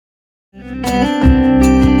Hi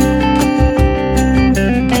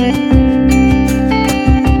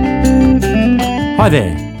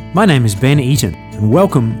there, my name is Ben Eaton and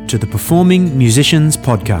welcome to the Performing Musicians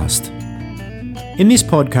Podcast. In this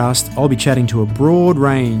podcast, I'll be chatting to a broad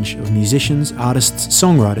range of musicians, artists,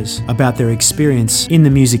 songwriters about their experience in the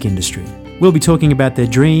music industry. We'll be talking about their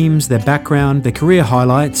dreams, their background, their career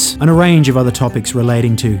highlights, and a range of other topics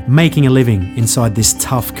relating to making a living inside this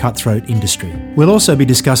tough, cutthroat industry. We'll also be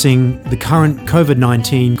discussing the current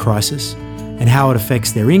COVID-19 crisis and how it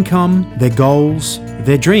affects their income, their goals,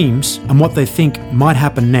 their dreams, and what they think might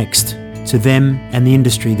happen next to them and the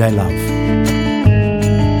industry they love.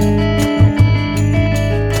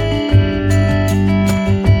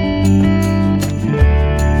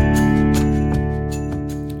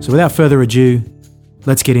 So without further ado,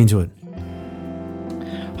 let's get into it.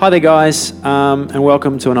 Hi there guys, and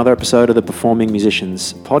welcome to another episode of the Performing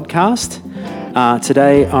Musicians Podcast.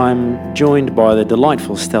 Today I'm joined by the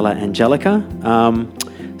delightful Stella Angelika,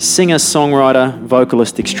 singer, songwriter,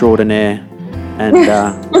 vocalist extraordinaire, and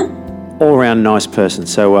all-round nice person.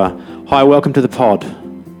 So hi, welcome to the pod.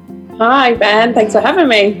 Hi Ben, thanks for having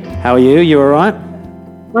me. How are you? You all right?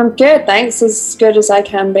 I'm good, thanks. As good as I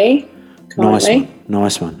can be currently.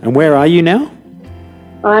 Nice one. And where are you now?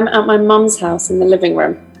 I'm at my mum's house in the living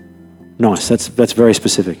room. Nice, that's very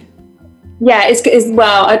specific. Yeah, it's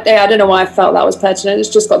well, I don't know why I felt that was pertinent. It's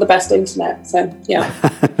just got the best internet, so yeah.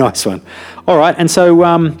 Nice one. All right, and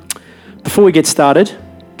so before we get started,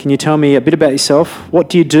 can you tell me a bit about yourself? What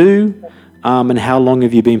do you do, and how long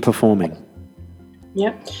have you been performing?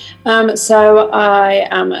 Yeah, so I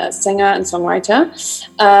am a singer and songwriter.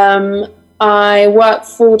 I work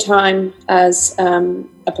full-time as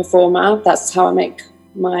a performer. That's how I make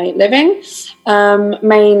my living,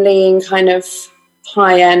 mainly in kind of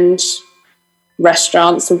high-end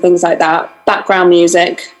restaurants and things like that, background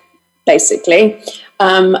music basically,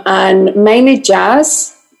 and mainly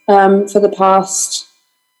jazz for the past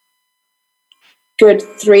good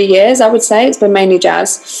 3 years. I would say it's been mainly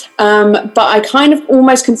jazz, but I kind of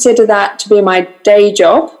almost consider that to be my day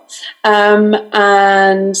job,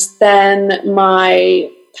 and then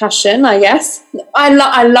my passion, I guess. I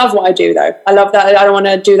love what I do though. I love that. I don't want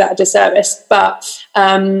to do that a disservice, but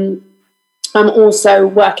I'm also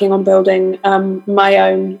working on building my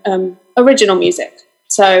own original music.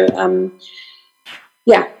 So,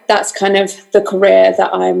 yeah, that's kind of the career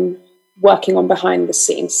that I'm working on behind the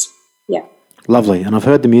scenes. Yeah. Lovely. And I've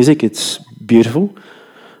heard the music. It's beautiful.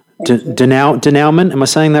 Denouement. Am I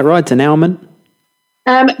saying that right? Denouement?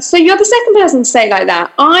 So you're the second person to say it like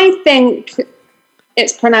that. I think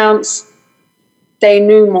it's pronounced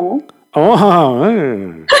denouement.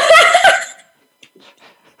 Oh.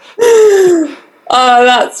 Oh,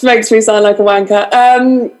 that makes me sound like a wanker.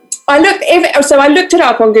 I looked it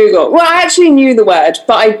up on Google. Well, I actually knew the word,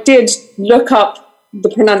 but I did look up the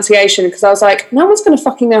pronunciation because I was like, no one's going to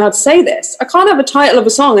fucking know how to say this. I can't have a title of a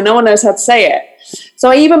song and no one knows how to say it. So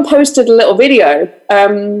I even posted a little video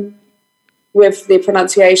with the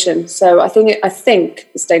pronunciation. So I think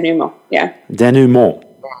it's denouement. Yeah. Denouement.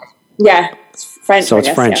 Yeah, it's French. So it's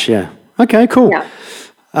French. Yeah. Okay. Cool. Yeah.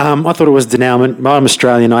 I thought it was denouement. I'm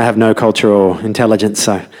Australian. I have no culture or intelligence.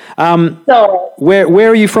 So, where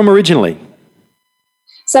are you from originally?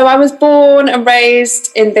 So I was born and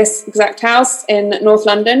raised in this exact house in North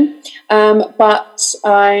London, but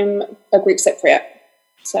I'm a Greek Cypriot.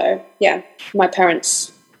 So yeah, my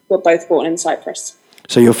parents were both born in Cyprus.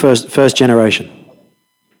 So you're first generation.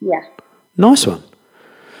 Yeah. Nice one.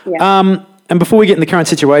 Yeah. And before we get in the current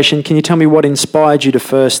situation, can you tell me what inspired you to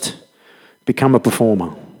first become a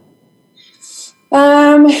performer?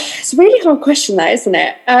 It's a really hard question, that, isn't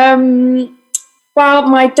it? Well,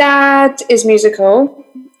 my dad is musical,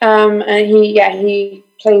 and he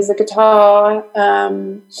plays the guitar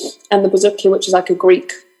and the bouzouki, which is like a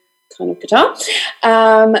Greek kind of guitar.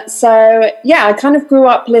 So yeah, I kind of grew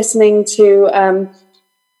up listening to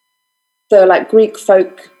the like Greek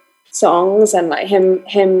folk songs and like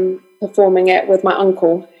him performing it with my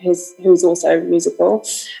uncle, who's also musical.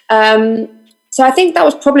 So I think that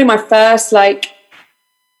was probably my first like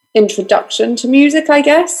introduction to music, I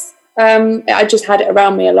guess. I just had it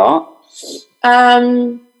around me a lot.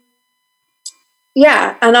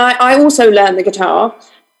 Yeah, and I also learned the guitar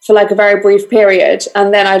for like a very brief period,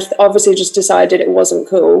 and then I obviously just decided it wasn't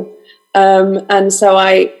cool. And so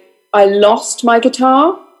I lost my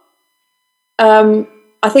guitar.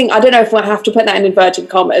 I don't know if I have to put that in inverted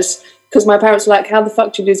commas, because my parents were like, how the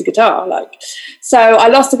fuck do you lose a guitar? So I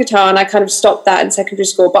lost the guitar and I kind of stopped that in secondary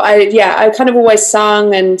school. But I kind of always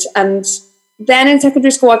sung, and then in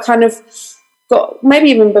secondary school I kind of got, maybe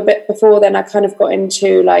even a bit before then, I kind of got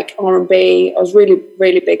into like R&B. I was really,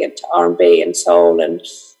 really big into R&B and soul, and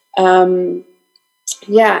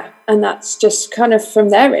and that's just kind of from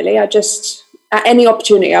there, really. I just, at any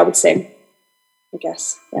opportunity, I would sing, I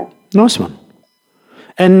guess. Yeah. Nice one.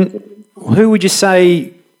 And who would you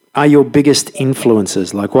say are your biggest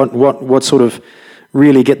influences? Like what sort of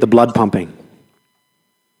really get the blood pumping?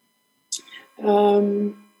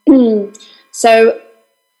 So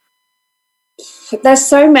there's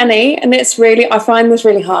so many, and it's really, I find this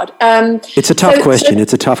really hard. It's a tough question.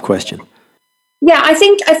 It's a tough question. Yeah, I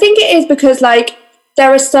think it is, because like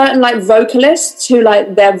there are certain like vocalists who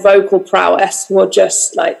like their vocal prowess were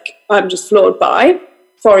just like, I'm just floored by.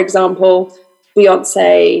 For example,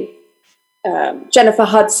 Beyonce, Jennifer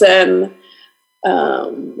Hudson.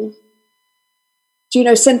 Do you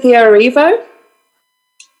know Cynthia Erivo?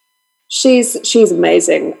 She's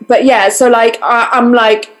amazing. But yeah, so like I'm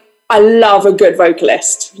like, I love a good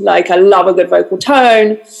vocalist. Like I love a good vocal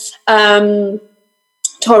tone.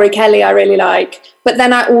 Tori Kelly I really like. But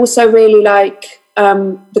then I also really like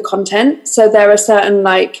the content. So there are certain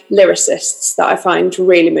like lyricists that I find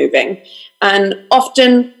really moving. And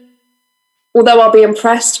often, although I'll be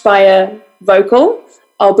impressed by a vocal,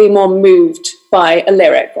 I'll be more moved by a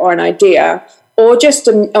lyric or an idea, or just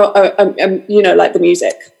like the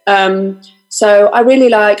music. So I really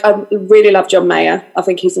love John Mayer. I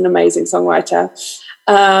think he's an amazing songwriter.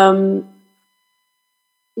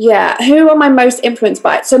 Who am I most influenced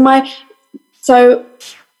by? So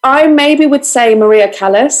I maybe would say Maria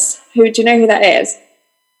Callas. Do you know who that is?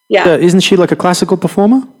 Yeah. Isn't she like a classical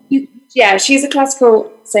performer? Yeah, she's a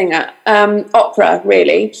classical singer, opera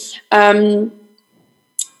really. And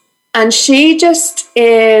she just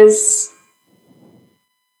is,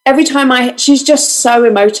 every time she's just so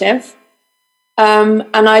emotive. And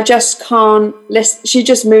I just can't listen. She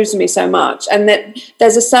just moves me so much. And that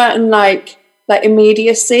there's a certain like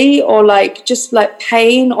immediacy, or like just like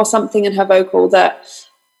pain or something in her vocal that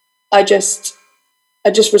I just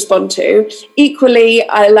respond to. Equally,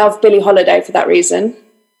 I love Billie Holiday for that reason.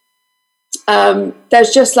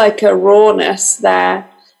 There's just like a rawness there,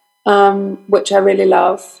 which I really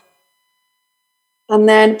love. And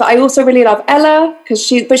then, but I also really love Ella, because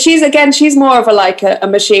she's more of a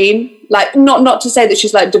machine. Like not to say that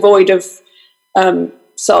she's like devoid of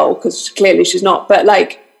soul, because clearly she's not. But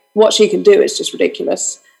like what she can do is just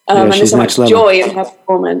ridiculous. And there's so much joy in her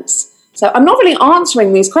performance. So I'm not really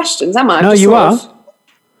answering these questions, am I? No, you are.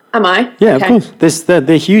 Am I? Yeah, okay. Of course.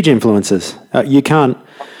 They're huge influences. You can't.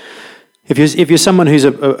 If you're someone who's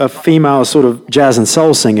a female sort of jazz and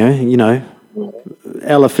soul singer,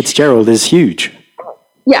 Ella Fitzgerald is huge.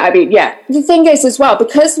 Yeah, I mean, yeah. The thing is as well,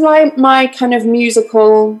 because my kind of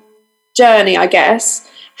musical journey, I guess,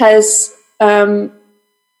 has taken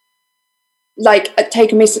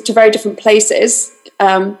me to very different places.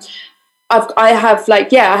 I have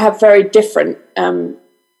very different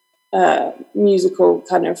musical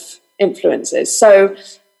kind of influences. So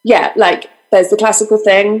yeah, like there's the classical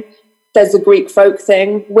thing, there's the Greek folk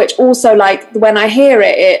thing, which also like when I hear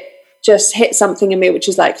it just hits something in me, which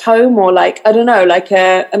is like home, or like, I don't know, like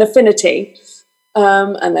an affinity.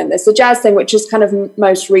 And then there's the jazz thing, which is kind of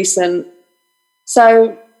most recent.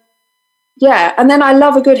 So yeah, and then I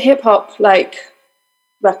love a good hip hop like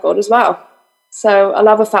record as well. So I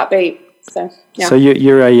love a fat beat. So yeah. So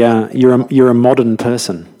you're a modern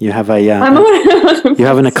person. You have you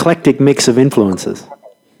have an eclectic mix of influences.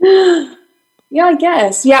 Yeah, I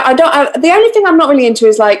guess. Yeah, the only thing I'm not really into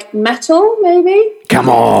is like metal, maybe. Come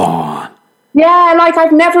on. Yeah, like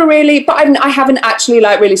I've never really, but I haven't actually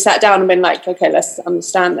like really sat down and been like, okay, let's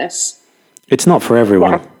understand this. It's not for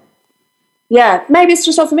everyone. Yeah, maybe it's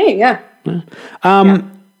just not for me. Yeah. And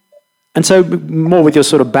so, more with your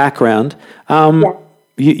sort of background,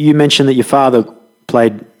 you mentioned that your father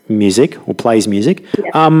played music or plays music.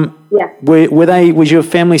 Was your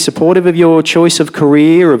family supportive of your choice of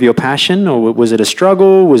career, of your passion, or was it a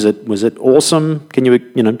struggle? Was it awesome? Can you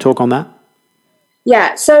talk on that?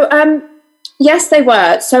 Yeah. So yes, they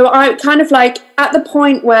were. So I kind of like at the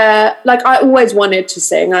point where like I always wanted to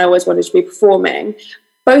sing. I always wanted to be performing.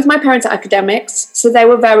 Both my parents are academics, so they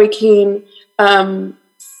were very keen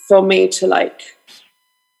for me to like,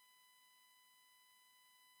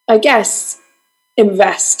 I guess,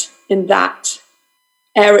 invest in that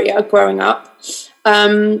area growing up.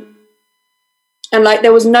 And like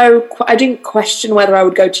there was I didn't question whether I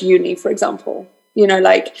would go to uni, for example,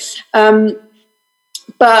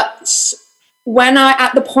 but when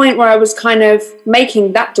at the point where I was kind of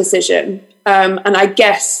making that decision, and I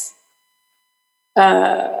guess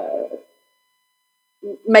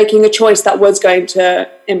making a choice that was going to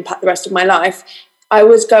impact the rest of my life, I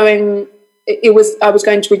was going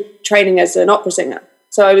to be training as an opera singer.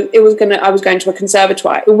 So I was going to a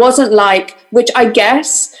conservatoire. It wasn't like, which I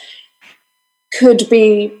guess could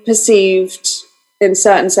be perceived in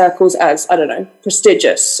certain circles as, I don't know,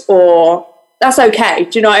 prestigious, or that's okay.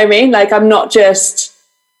 Do you know what I mean? Like, I'm not just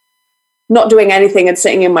not doing anything and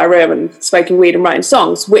sitting in my room and smoking weed and writing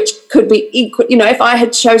songs, which could be equal. You know, if I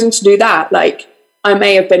had chosen to do that, like, I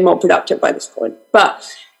may have been more productive by this point. But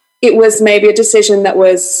it was maybe a decision that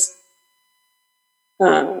was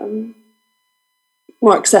more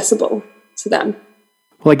accessible to them.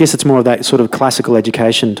 Well, I guess it's more of that sort of classical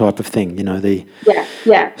education type of thing, you know,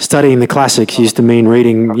 Yeah. Studying the classics used to mean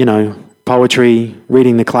reading, you know, poetry,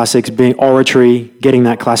 reading the classics, being oratory, getting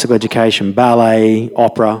that classical education, ballet,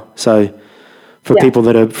 opera. So for people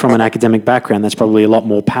that are from an academic background, that's probably a lot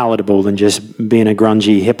more palatable than just being a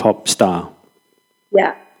grungy hip-hop star.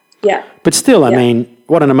 Yeah. But still, I mean,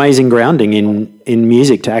 what an amazing grounding in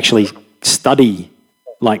music to actually study,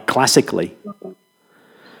 like, classically.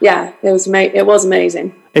 Yeah, it was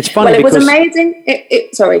amazing. It's funny because... it was amazing.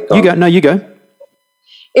 Sorry, go on. No, you go.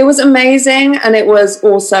 It was amazing, and it was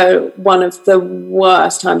also one of the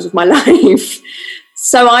worst times of my life.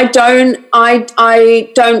 So I don't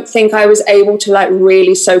think I was able to, like,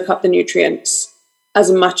 really soak up the nutrients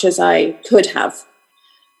as much as I could have.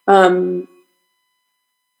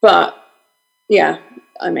 But yeah,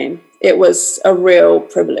 I mean, it was a real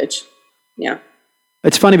privilege. Yeah.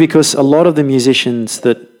 It's funny because a lot of the musicians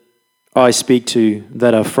that I speak to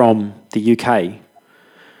that are from the UK,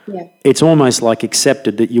 it's almost like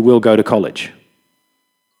accepted that you will go to college.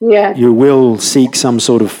 Yeah. You will seek some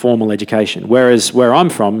sort of formal education. Whereas where I'm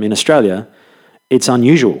from in Australia, it's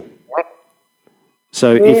unusual.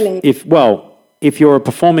 So really? if you're a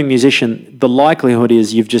performing musician, the likelihood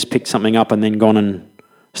is you've just picked something up and then gone and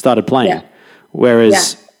started playing. Yeah.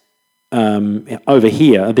 Whereas over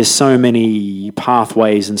here, there's so many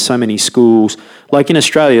pathways and so many schools. Like in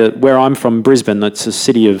Australia, where I'm from, Brisbane, that's a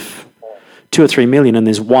city of 2 or 3 million, and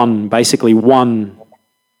there's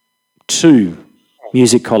two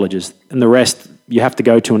music colleges, and the rest you have to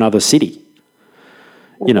go to another city.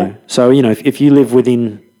 Okay. You know, so, you know, if you live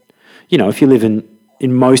within, you know, if you live in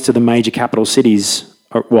most of the major capital cities,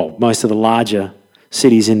 or, well, most of the larger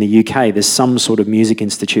cities in the UK, there's some sort of music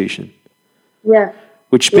institution. Yeah.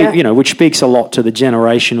 Which speaks a lot to the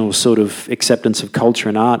generational sort of acceptance of culture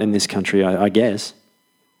and art in this country, I guess.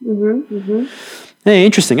 Mm-hmm. Mm-hmm. Hey,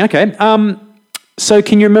 interesting. Okay. So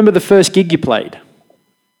can you remember the first gig you played?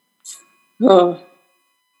 Oh.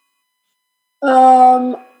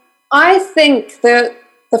 I think that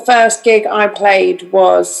the first gig I played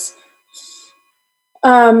was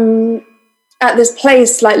at this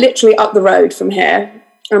place, like, literally up the road from here.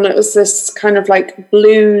 And it was this kind of like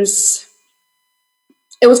blues...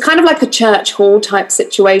 It was kind of like a church hall type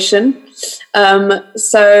situation. But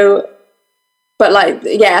like,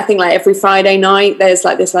 yeah, I think like every Friday night there's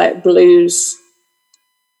like this like blues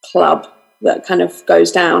club that kind of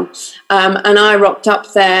goes down. And I rocked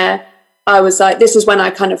up there. I was like, this is when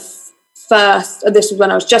I was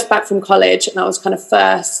just back from college, and I was kind of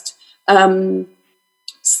first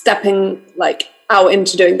stepping like out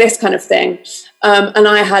into doing this kind of thing. And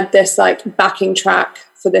I had this like backing track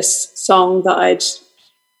for this song that I'd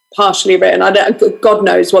partially written. God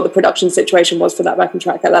knows what the production situation was for that backing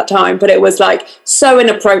track at that time, but it was like so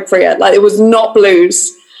inappropriate. Like, it was not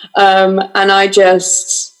blues. And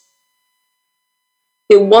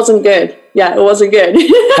it wasn't good. Yeah, it wasn't good.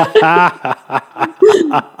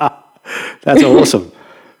 That's awesome.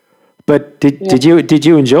 But did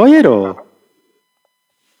you enjoy it, or?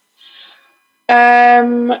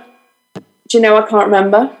 Do you know, I can't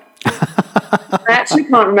remember. I actually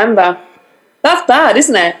can't remember. That's bad,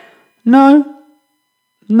 isn't it? No.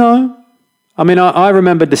 I mean, I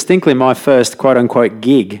remember distinctly my first quote-unquote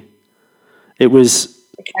gig. It was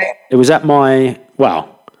at my,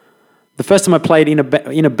 the first time I played in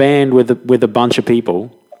a band with a bunch of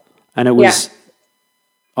people, and it was,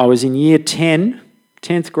 I was in year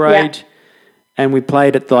 10th grade, and we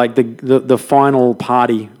played at like the final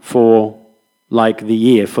party for like the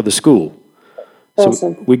year for the school.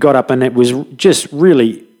 Awesome. So we got up, and it was just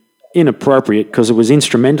really inappropriate because it was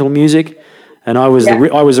instrumental music, and I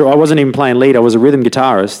wasn't even playing lead. I was a rhythm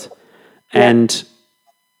guitarist, and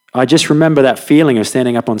I just remember that feeling of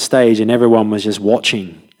standing up on stage and everyone was just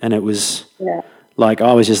watching, and it was like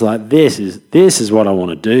I was just like, this is what I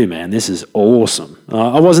want to do, man. This is awesome.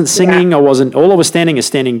 I wasn't singing. All I was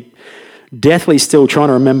standing deathly still, trying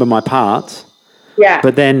to remember my parts. Yeah.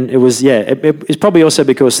 But then it was, it's probably also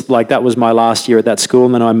because like that was my last year at that school,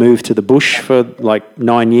 and then I moved to the bush for like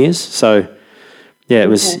 9 years. So yeah,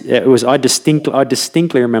 it was, I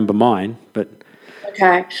distinctly remember mine, but.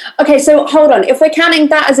 Okay. So hold on. If we're counting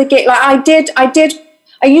that as a gig, like I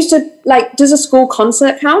used to like, does a school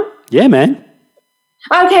concert count? Yeah, man.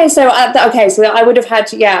 Okay, so I would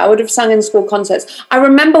have sung in school concerts. I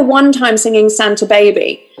remember one time singing Santa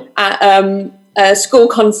Baby at a school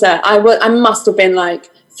concert. I must have been like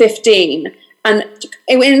 15, and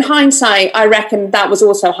in hindsight, I reckon that was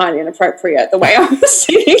also highly inappropriate the way I was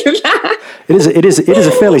singing that. It is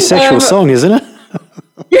a fairly sexual song, isn't it?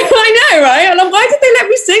 Yeah, I know, right? And why did they let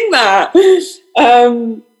me sing that?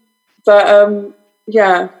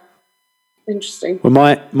 Yeah. Interesting.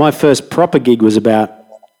 Well, my first proper gig was about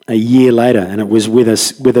a year later, and it was with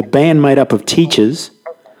a band made up of teachers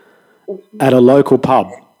at a local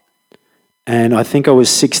pub. And I think I was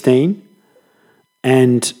 16,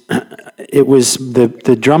 and it was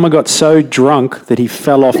the drummer got so drunk that he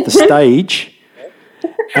fell off the stage,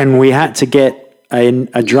 and we had to get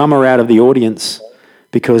a drummer out of the audience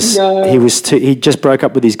because he just broke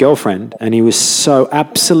up with his girlfriend, and he was so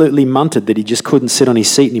absolutely munted that he just couldn't sit on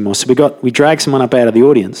his seat anymore. So we dragged someone up out of the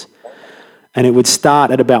audience, and it would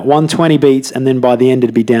start at about 120 beats, and then by the end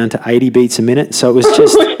it'd be down to 80 beats a minute. So it was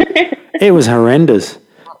just, it was horrendous.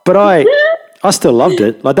 But I still loved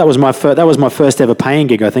it. Like that was my first ever paying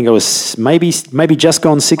gig. I think I was maybe just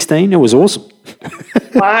gone 16. It was awesome.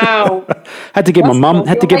 Wow. Had to get my mum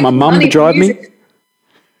to drive me.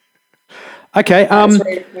 Okay,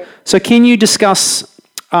 really cool. So can you discuss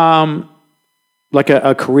like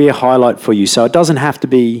a career highlight for you? So it doesn't have to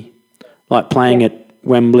be like playing at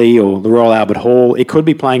Wembley or the Royal Albert Hall. It could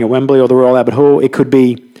be playing at Wembley or the Royal Albert Hall. It could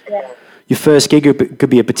be your first gig. It could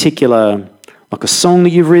be a particular, like a song that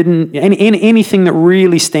you've written. Anything that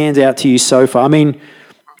really stands out to you so far. I mean,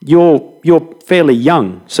 you're fairly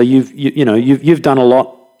young, so you've done a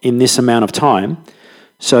lot in this amount of time.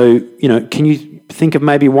 So can you think of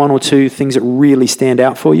maybe one or two things that really stand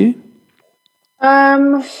out for you?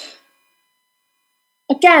 Again,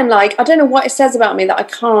 like, I don't know what it says about me that I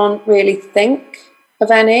can't really think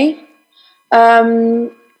of any.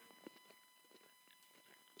 And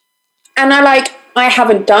I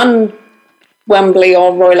haven't done Wembley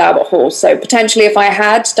or Royal Albert Hall, so potentially if I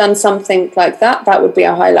had done something like that, that would be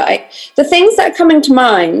a highlight. The things that are coming to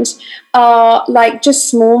mind are like just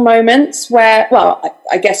small moments where, well,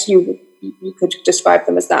 I guess you could describe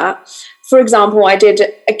them as that. For example, I did,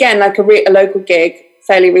 again, like a local gig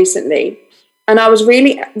fairly recently, and I was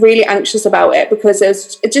really, really anxious about it because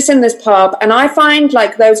it's just in this pub, and I find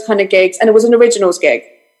like those kind of gigs, and it was an originals gig.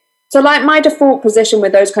 So like my default position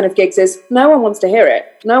with those kind of gigs is no one wants to hear it.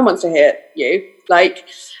 No one wants to hear you. Like,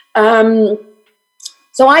 so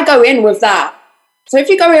I go in with that. So if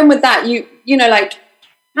you go in with that, you know, like,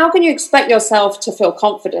 how can you expect yourself to feel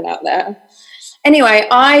confident out there? Anyway,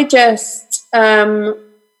 I just, I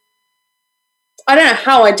don't know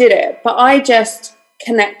how I did it, but I just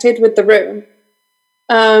connected with the room.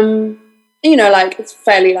 You know, like it's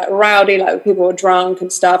fairly like rowdy, like people were drunk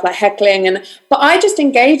and stuff, like heckling, but I just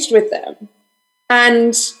engaged with them,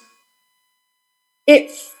 and it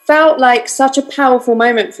felt like such a powerful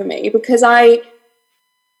moment for me because I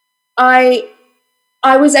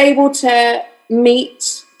was able to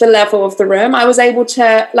meet the level of the room. I was able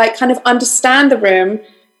to like kind of understand the room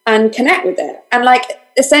and connect with it, and like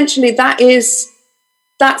essentially that's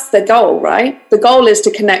the goal, right? The goal is to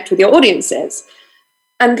connect with your audiences.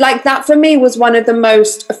 And like that for me was one of the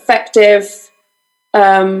most effective,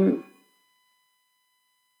 the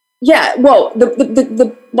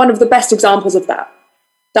one of the best examples of that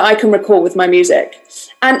I can recall with my music.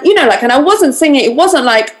 And, you know, like, and I wasn't singing, it wasn't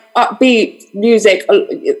like upbeat music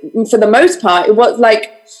for the most part. It was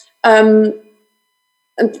like, and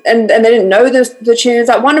they didn't know the tunes.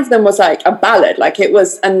 Like one of them was like a ballad, like it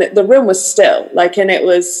was, and the room was still like, and it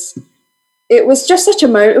was just such a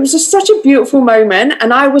moment. It was just such a beautiful moment.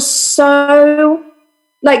 And I was so,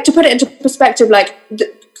 like, to put it into perspective, like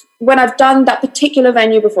when I've done that particular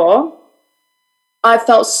venue before, I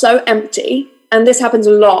felt so empty. And this happens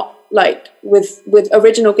a lot, like with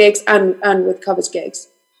original gigs and with covers gigs.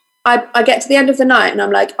 I get to the end of the night and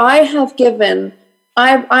I'm like, I'm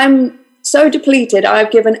so depleted.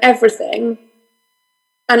 I've given everything.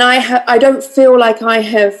 And I don't feel like I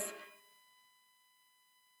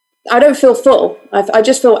don't feel full. I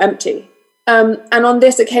just feel empty. And on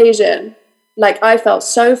this occasion, like I felt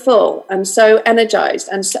so full and so energized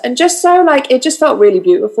and just so like, it just felt really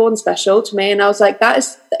beautiful and special to me. And I was like, that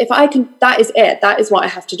is it. That is what I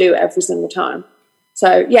have to do every single time.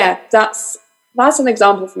 So yeah, that's that's an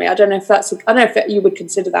example for me. I don't know if you would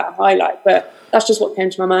consider that a highlight, but that's just what came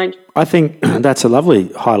to my mind. I think that's a lovely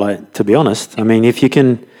highlight, to be honest. I mean, if you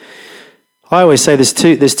can, I always say there's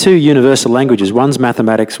two universal languages. One's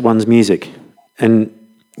mathematics, one's music. And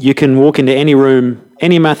you can walk into any room,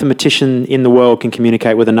 any mathematician in the world can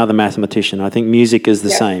communicate with another mathematician. I think music is the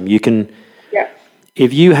same. You can,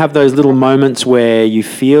 if you have those little moments where you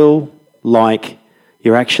feel like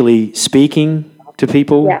you're actually speaking to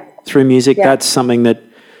people through music, that's something that,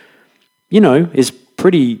 is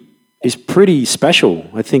pretty special.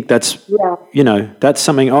 I think that's, that's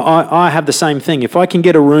something, I have the same thing. If I can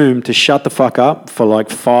get a room to shut the fuck up for like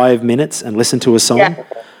 5 minutes and listen to a song,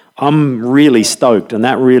 I'm really stoked, and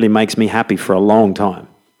that really makes me happy for a long time.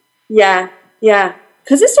 Yeah,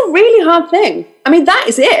 because it's a really hard thing. I mean, that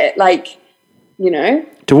is it,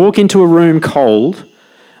 To walk into a room cold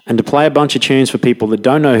and to play a bunch of tunes for people that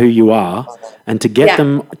don't know who you are, and to get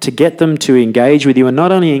them to engage with you, and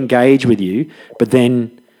not only engage with you, but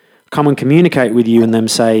then come and communicate with you and them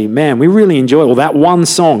say, man, we really enjoy it. Well, that one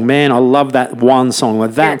song, man, I love that one song.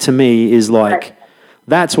 Like that to me is like,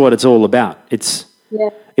 that's what it's all about. It's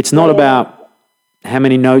not about how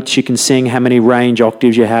many notes you can sing, how many range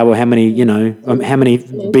octaves you have, or how many, how many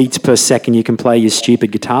beats per second you can play your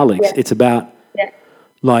stupid guitar licks. Yeah. It's about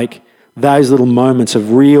like those little moments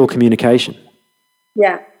of real communication.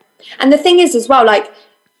 Yeah. And the thing is as well, like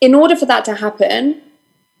in order for that to happen,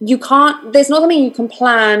 there's not something you can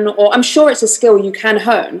plan, or I'm sure it's a skill you can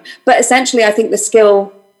hone, but essentially I think the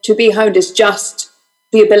skill to be honed is just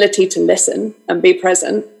the ability to listen and be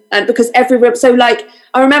present. And because I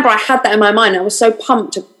remember I had that in my mind. I was so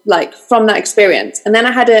pumped, from that experience. And then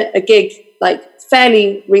I had a gig,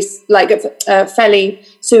 fairly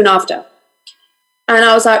soon after. And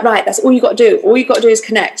I was like, right, that's all you got to do. All you got to do is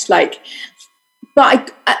connect.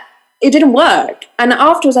 But it didn't work. And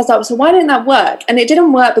afterwards I thought, so why didn't that work? And it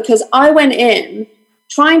didn't work because I went in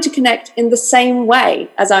trying to connect in the same way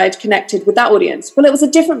as I had connected with that audience. Well, it was a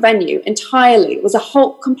different venue entirely. It was a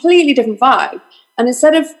whole completely different vibe. And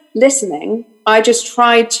instead of listening, I just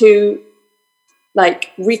tried to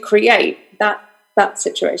recreate that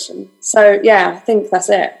situation. So I think that's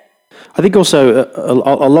it. I think also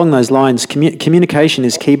along those lines, communication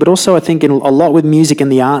is key, but also I think a lot with music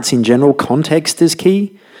and the arts in general, context is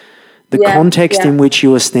key. The context in which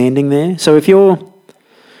you are standing there. So if you're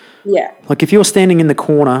if you're standing in the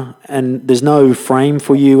corner and there's no frame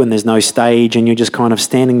for you and there's no stage and you're just kind of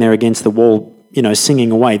standing there against the wall,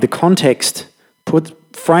 singing away, the context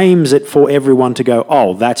frames it for everyone to go,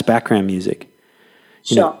 oh, that's background music.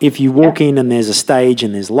 If you walk in and there's a stage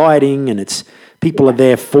and there's lighting and it's people are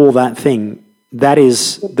there for that thing, that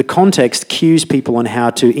is the context cues people on how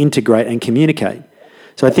to integrate and communicate.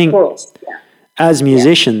 So I think as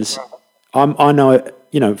musicians, I know,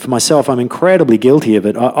 for myself, I'm incredibly guilty of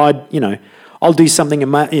it. I'll do something,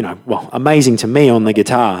 amazing to me on the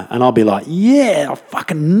guitar, and I'll be like, yeah, I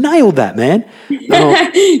fucking nailed that, man.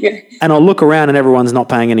 And I'll look around and everyone's not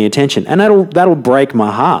paying any attention. And that'll break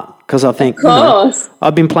my heart because I think,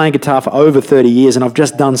 I've been playing guitar for over 30 years and I've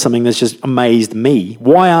just done something that's just amazed me.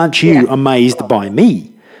 Why aren't you amazed by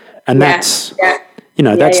me? And that's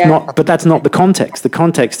not the context. The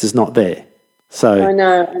context is not there. So I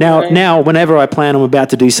know. Now, whenever I plan I'm about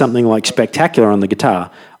to do something like spectacular on the guitar,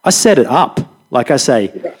 I set it up. Like I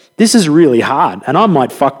say, this is really hard and I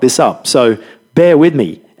might fuck this up. So bear with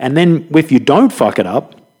me. And then if you don't fuck it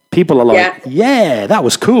up, people are like, yeah, that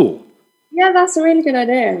was cool. Yeah, that's a really good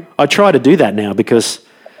idea. I try to do that now because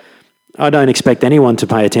I don't expect anyone to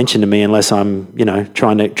pay attention to me unless I'm,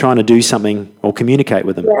 trying to do something or communicate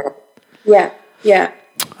with them. Yeah.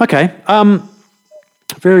 Okay.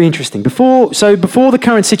 Very interesting. Before the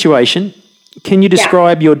current situation, can you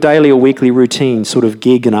describe your daily or weekly routine, sort of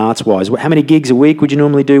gig and arts-wise? How many gigs a week would you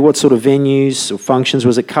normally do? What sort of venues or functions?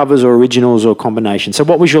 Was it covers or originals or combination? So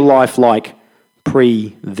what was your life like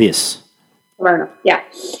pre this? Corona, yeah.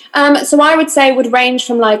 So I would say it would range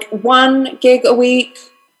from 1 gig a week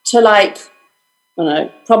to I don't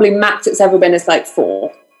know, probably max it's ever been is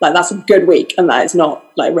 4. That's a good week, and that is not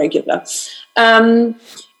regular.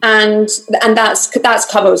 And that's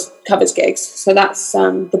covers gigs. So that's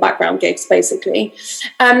the background gigs basically.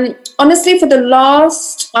 Honestly, for the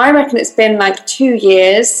last, I reckon it's been 2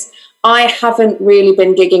 years, I haven't really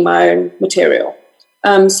been gigging my own material.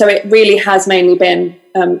 So it really has mainly been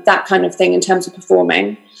that kind of thing in terms of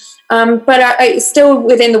performing. But I still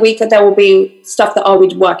within the week there will be stuff that I'll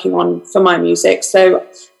be working on for my music. So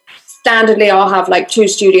standardly I'll have 2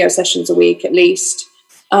 studio sessions a week at least.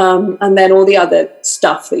 And then all the other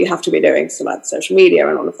stuff that you have to be doing, so social media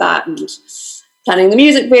and all of that, and planning the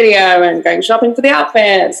music video and going shopping for the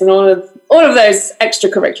outfits and all of those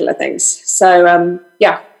extracurricular things. So,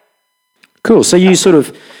 yeah. Cool. So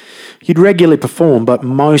you'd regularly perform, but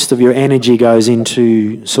most of your energy goes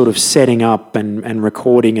into sort of setting up and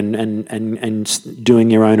recording and doing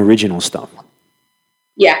your own original stuff.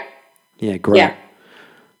 Yeah. Yeah, great. Yeah.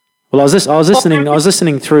 Well, I was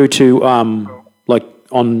listening through to like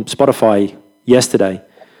on Spotify yesterday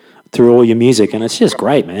through all your music, and it's just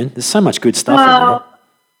great, man. There's so much good stuff in there.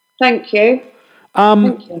 Thank you.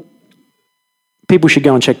 Thank you. People should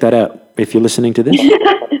go and check that out if you're listening to this.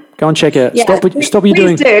 Go and check it out. Yeah, Stop what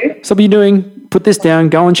you're doing. Put this down.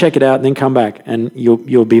 Go and check it out, and then come back, and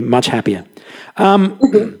you'll be much happier.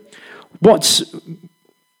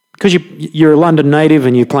 Because you're a London native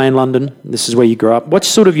and you play in London. This is where you grew up. What's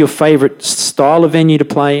sort of your favourite style of venue to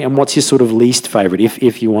play, and what's your sort of least favourite,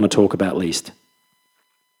 if you want to talk about least?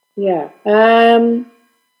 Yeah.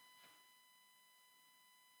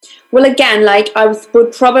 Well, again, like I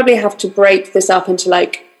would probably have to break this up into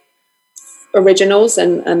like originals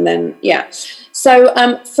and then yeah. So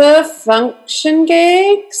for function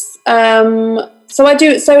gigs, so I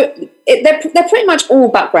do. So they're pretty much all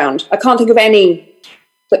background. I can't think of any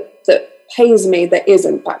that pays me that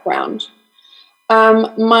isn't background.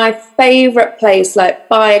 My favourite place, like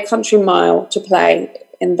by a country mile, to play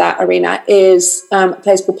in that arena is a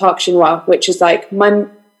place called Parc Chinois, which is like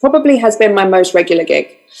probably has been my most regular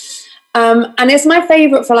gig. And it's my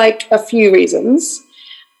favourite for like a few reasons.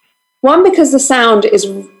 One, because the sound is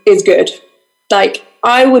good. Like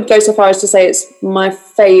I would go so far as to say it's my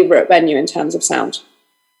favourite venue in terms of sound.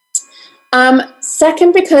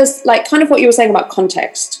 Second, because like kind of what you were saying about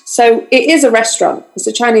context. So it is a restaurant. It's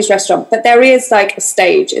a Chinese restaurant, but there is like a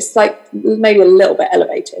stage. It's like maybe a little bit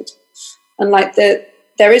elevated, and like there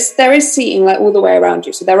is seating like all the way around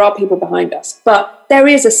you. So there are people behind us, but there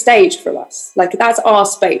is a stage for us. Like that's our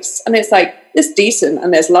space, and it's like it's decent,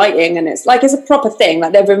 and there's lighting, and it's like it's a proper thing.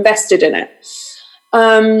 Like they've invested in it.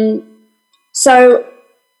 So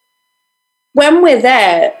when we're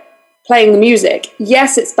there playing the music,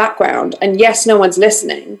 yes, it's background, and yes, no one's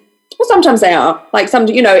listening. Well, sometimes they are. Like some,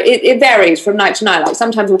 it varies from night to night. Like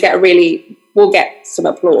sometimes we'll get some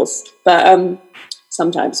applause, but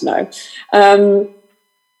sometimes no.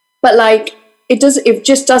 But like it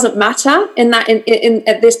just doesn't matter in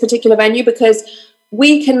at this particular venue, because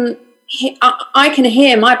I can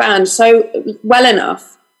hear my band so well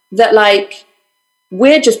enough that like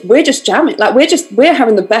we're just jamming. Like we're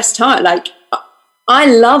having the best time. Like I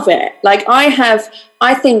love it. Like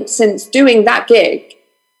I think since doing that gig,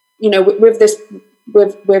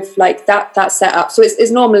 with like that setup. So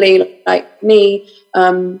it's normally like me,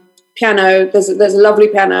 piano. There's a lovely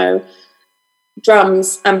piano,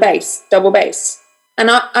 drums and bass, double bass. And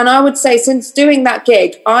I would say since doing that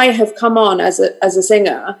gig, I have come on as a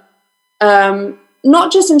singer,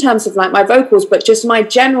 not just in terms of like my vocals, but just my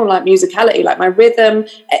general like musicality, like my rhythm,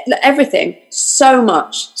 everything. So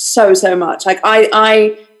much. Like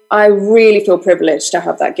I really feel privileged to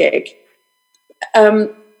have that gig.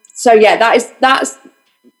 So yeah, that's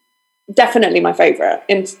definitely my favorite,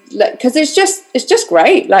 because it's just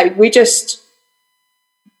great. Like we're just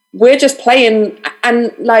playing,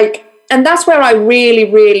 and that's where I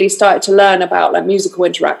really started to learn about like musical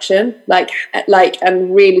interaction, like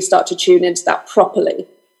and really start to tune into that properly.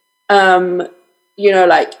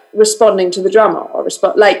 Like responding to the drummer or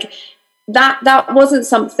like that wasn't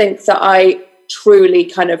something that I truly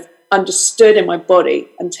kind of understood in my body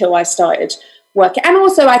until I started working. And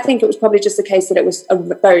also I think it was probably just the case that it was a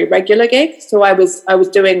very regular gig. So I was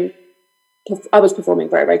performing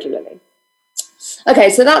very regularly. Okay,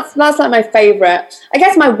 so that's like my favorite. I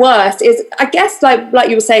guess my worst is, like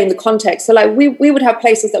you were saying, the context. So like we would have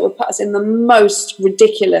places that would put us in the most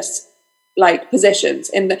ridiculous like positions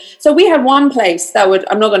so we had one place that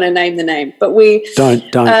I'm not going to name the name, but we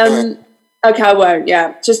don't okay, I won't.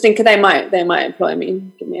 Yeah, just think they might employ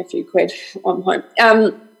me, give me a few quid at one point.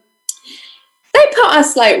 They put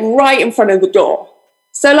us like right in front of the door.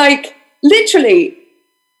 So like literally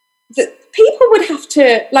the people would have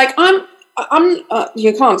to like I'm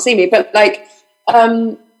you can't see me, but like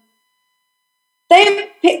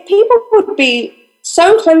people would be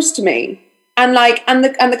so close to me, and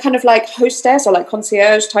the kind of like hostess or like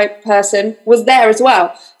concierge type person was there as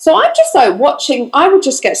well. So I'm just like watching. I would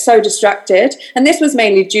just get so distracted, and this was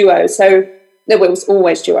mainly duo. So it was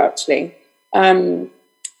always duo actually.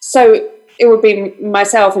 So it would be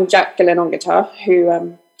myself and Jack Gillen on guitar,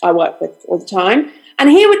 who I work with all the time. And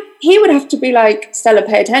he would have to be like, Stella,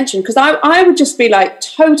 pay attention, because I would just be like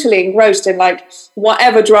totally engrossed in like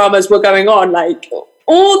whatever dramas were going on, like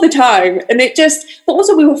all the time. And but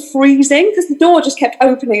also we were freezing because the door just kept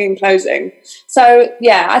opening and closing. So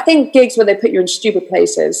yeah, I think gigs where they put you in stupid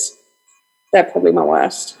places, they're probably my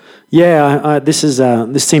worst. Yeah, this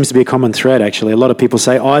seems to be a common thread, actually. A lot of people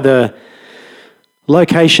say either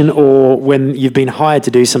location or when you've been hired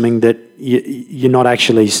to do something that you're not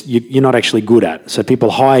actually good at. So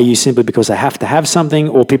people hire you simply because they have to have something,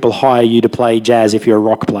 or people hire you to play jazz if you're a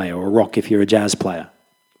rock player, or rock if you're a jazz player.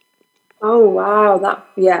 Oh wow,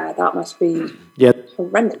 that must be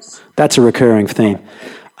horrendous. That's a recurring theme.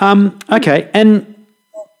 Okay, and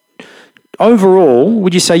overall,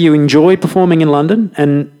 would you say you enjoy performing in London?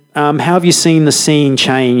 And how have you seen the scene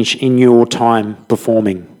change in your time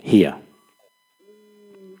performing here?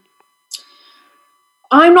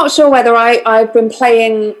 I'm not sure whether I've been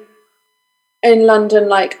playing in London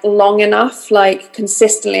like long enough, like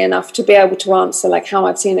consistently enough to be able to answer like how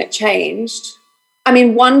I've seen it changed. I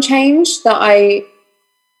mean, one change that I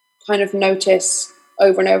kind of notice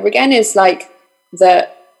over and over again is like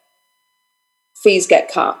that fees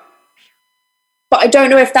get cut. But I don't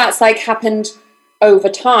know if that's like happened over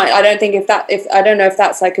time. I don't know if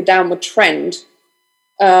that's like a downward trend.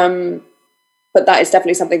 But that is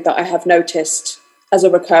definitely something that I have noticed as a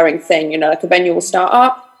recurring thing. You know, like a venue will start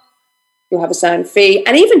up, you'll have a certain fee,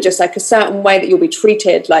 and even just like a certain way that you'll be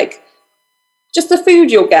treated, like just the food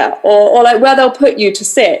you'll get, or like where they'll put you to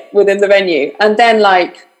sit within the venue. And then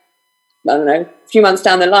like, I don't know, a few months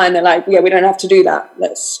down the line, they're like, yeah, we don't have to do that.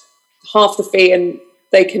 Let's half the fee and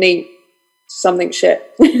they can eat something shit.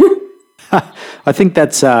 I think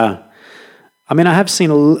that's, I've only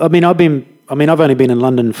been in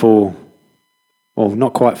London for,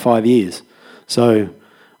 not quite 5 years. So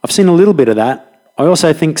I've seen a little bit of that. I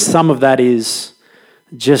also think some of that is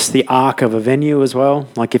just the arc of a venue as well.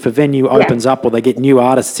 Like if a venue opens up or they get new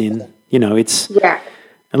artists in, you know, it's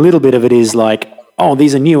a little bit of it is like, oh,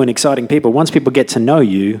 these are new and exciting people. Once people get to know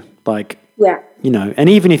you, like, you know, and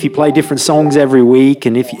even if you play different songs every week,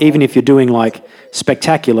 and even if you're doing like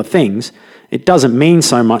spectacular things, it doesn't mean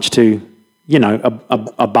so much to, you know,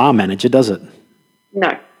 a bar manager, does it?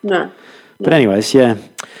 No. But anyways, yeah.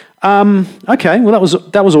 Okay, well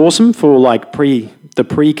that was awesome for like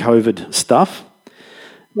pre-COVID stuff.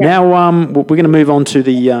 Yeah. Now we're going to move on to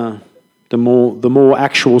the more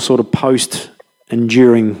actual sort of post and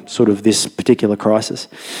during sort of this particular crisis.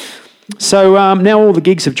 So now all the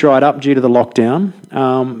gigs have dried up due to the lockdown.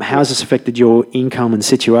 How has this affected your income and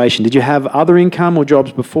situation? Did you have other income or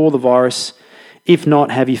jobs before the virus? If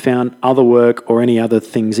not, have you found other work or any other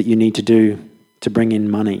things that you need to do to bring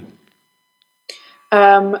in money?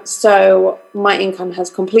 So my income has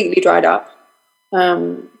completely dried up.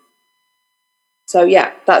 So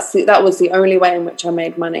yeah, that was the only way in which I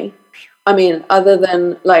made money. I mean, other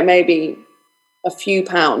than like maybe a few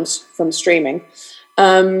pounds from streaming.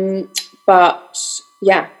 But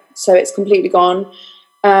yeah, so it's completely gone.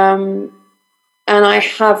 And I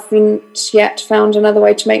haven't yet found another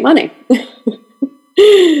way to make money.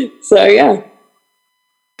 So yeah.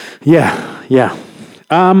 Yeah.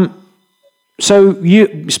 So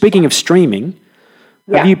you, speaking of streaming,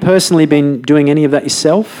 have you personally been doing any of that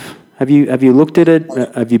yourself? Have you looked at it?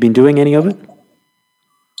 Have you been doing any of it?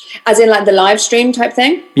 As in like the live stream type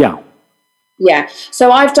thing? Yeah. Yeah.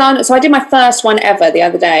 So I did my first one ever the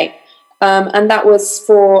other day. And that was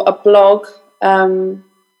for a blog called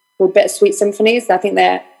Bittersweet Symphonies. I think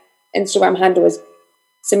their Instagram handle is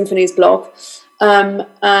Symphonies Blog. And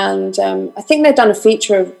I think they'd done a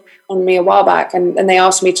feature on me a while back, and they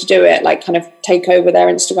asked me to do it, like kind of take over their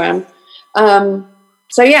Instagram.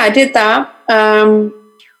 So yeah, I did that.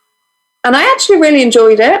 And I actually really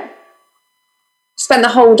enjoyed it. Spent the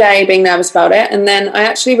whole day being nervous about it. And then I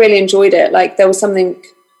actually really enjoyed it. Like there was something,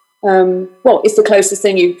 it's the closest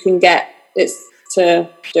thing you can get to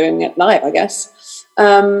doing it live, I guess.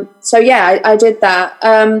 So yeah, I did that.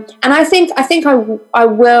 And I think I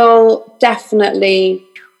will definitely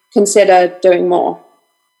consider doing more,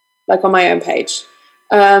 like on my own page.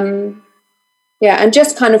 And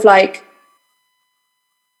just kind of like,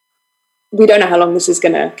 we don't know how long this is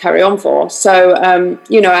going to carry on for. So,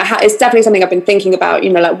 it's definitely something I've been thinking about,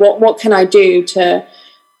 like what can I do to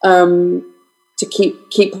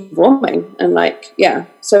keep performing? And like, yeah,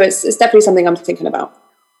 so it's definitely something I'm thinking about.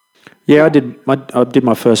 Yeah, I did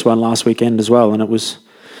my first one last weekend as well. And it was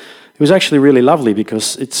actually really lovely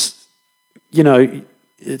because it's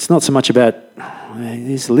not so much about,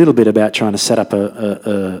 it's a little bit about trying to set up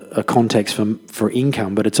a context for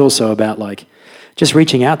income, but it's also about like, just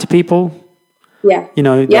reaching out to people. Yeah.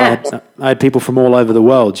 I had people from all over the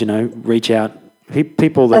world, reach out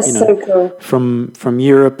people that, That's so cool. from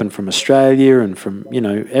Europe and from Australia and from,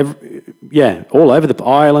 all over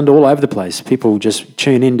Ireland, all over the place. People just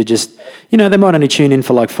tune in to just, they might only tune in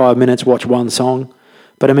for like 5 minutes, watch one song.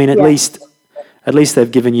 But I mean, at least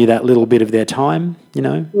they've given you that little bit of their time,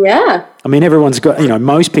 Yeah. I mean, everyone's got,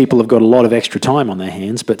 most people have got a lot of extra time on their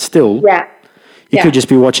hands, but still, you could just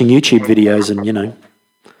be watching YouTube videos and,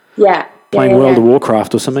 playing World of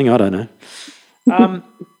Warcraft or something. I don't know.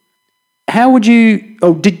 How would you?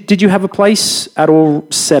 Oh, did you have a place at all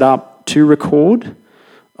set up to record,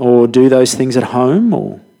 or do those things at home,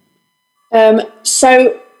 or?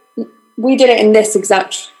 So we did it in this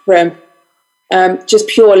exact room, just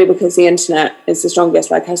purely because the internet is the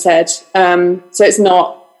strongest, like I said. So it's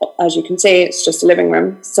not, as you can see, it's just a living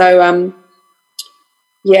room. So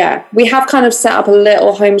we have kind of set up a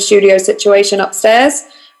little home studio situation upstairs,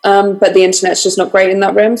 but the internet's just not great in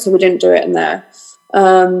that room, so we didn't do it in there.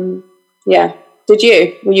 Did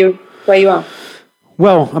you? Were you where you are?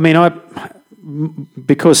 Well, I mean,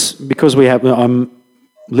 because we have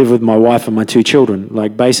live with my wife and my two children.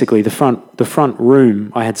 Like basically, the front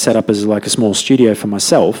room I had set up as like a small studio for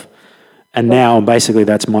myself, and now basically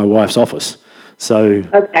that's my wife's office. So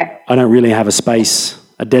I don't really have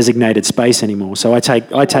a designated space anymore. So I take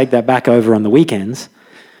that back over on the weekends,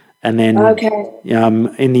 and then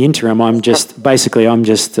in the interim, I'm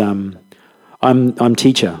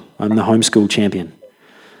teacher. I'm the homeschool champion.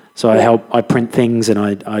 So I print things and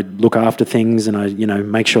I look after things and I,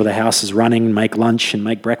 make sure the house is running, make lunch and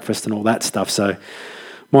make breakfast and all that stuff. So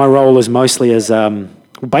my role is mostly as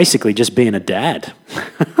basically just being a dad.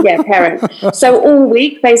 Parent. So all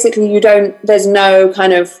week, basically, there's no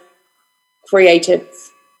kind of creative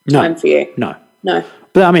time for you? No.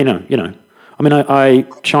 But I mean, I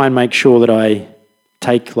try and make sure that I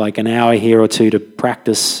take like an hour here or two to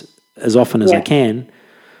practice as often as I can.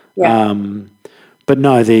 But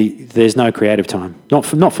no, there's no creative time. Not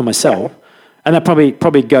for myself. And that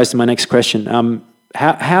probably goes to my next question.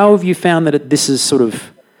 How have you found that this has sort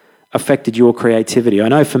of affected your creativity? I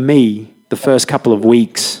know for me, the first couple of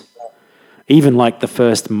weeks, even like the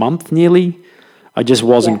first month nearly, I just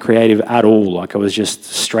wasn't creative at all. Like I was just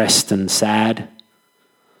stressed and sad.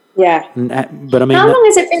 Yeah. But I mean, how long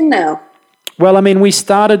has it been now? Well, I mean, we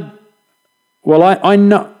started. Well, I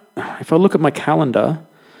know if I look at my calendar,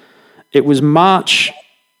 it was March.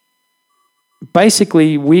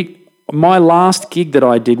 Basically, my last gig that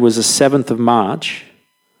I did was the 7th of March.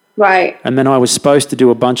 Right. And then I was supposed to do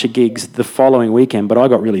a bunch of gigs the following weekend, but I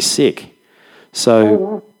got really sick.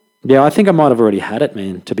 So, I think I might have already had it,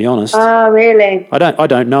 man, to be honest. Oh, really? I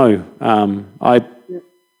don't know.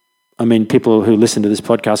 I mean, people who listen to this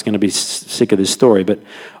podcast are going to be sick of this story, but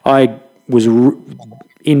I was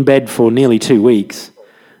in bed for nearly 2 weeks.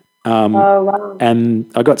 Wow.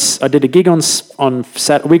 And I did a gig on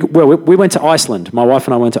Saturday. We went to Iceland. My wife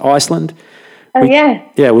and I went to Iceland. Yeah,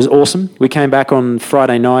 it was awesome. We came back on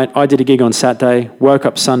Friday night. I did a gig on Saturday, woke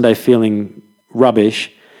up Sunday feeling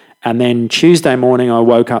rubbish. And then Tuesday morning, I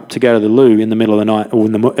woke up to go to the loo in the middle of the night or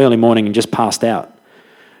in the early morning and just passed out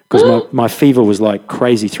because my fever was like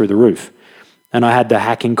crazy through the roof. And I had the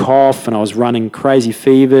hacking cough and I was running crazy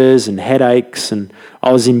fevers and headaches. And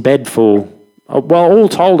I was in bed all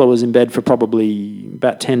told, I was in bed for probably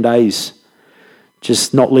about 10 days,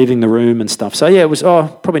 just not leaving the room and stuff. So, it was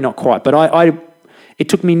probably not quite, but it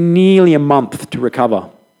took me nearly a month to recover.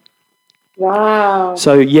 Wow.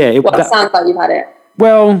 So, it sounds like you've had it.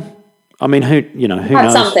 Well, I mean, who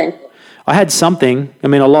knows? Something. I had something. I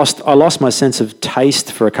mean, I lost my sense of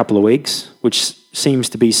taste for a couple of weeks, which seems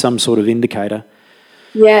to be some sort of indicator.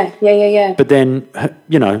 Yeah. But then,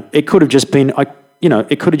 it could have just been,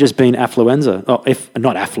 it could have just been affluenza. Oh, if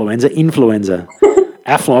not affluenza, influenza.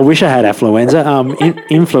 I wish I had affluenza.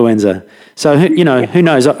 Influenza. So, who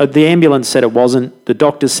knows? The ambulance said it wasn't. The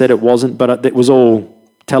doctors said it wasn't, but it was all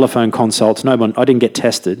telephone consults. I didn't get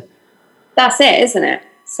tested. That's it, isn't it?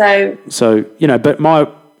 So but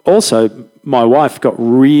my wife got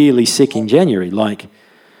really sick in January. Like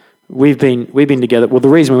we've been together. Well, the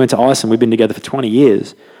reason we went to Iceland, we've been together for 20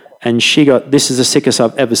 years, and this is the sickest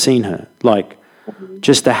I've ever seen her. Like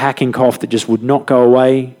just a hacking cough that just would not go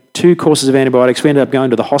away. 2 courses of antibiotics. We ended up going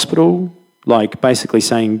to the hospital, like basically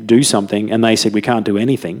saying do something, and they said we can't do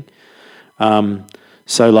anything. It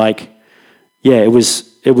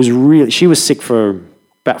was really. She was sick for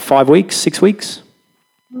about 5 weeks, 6 weeks.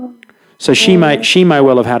 So she may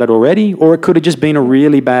well have had it already, or it could have just been a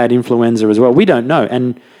really bad influenza as well. We don't know.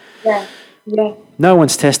 And no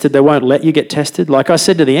one's tested. They won't let you get tested. Like I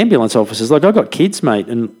said to the ambulance officers, like I've got kids, mate,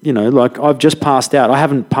 and like I've just passed out. I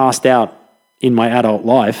haven't passed out in my adult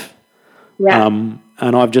life. And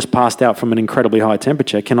and I've just passed out from an incredibly high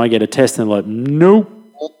temperature. Can I get a test? And they're like, nope,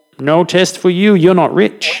 no test for you. You're not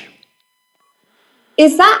rich.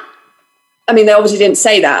 Is that, I mean, they obviously didn't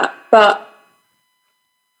say that, but...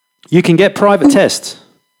 You can get private tests.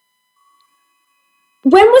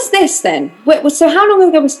 When was this then? So how long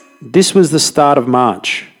ago was... This was the start of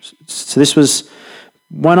March. So this was,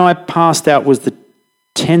 when I passed out was the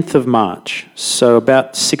 10th of March, so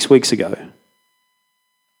about 6 weeks ago.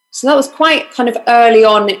 So that was quite kind of early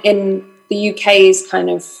on in the UK's kind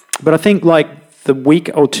of... But I think like the week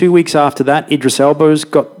or 2 weeks after that, Idris Elba's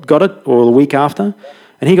got it, or the week after,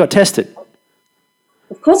 and he got tested.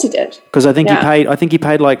 Of course he did. Because I think he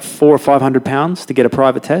paid like £400 or £500 to get a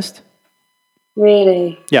private test.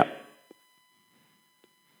 Really? Yeah.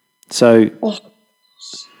 So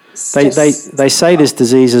they say this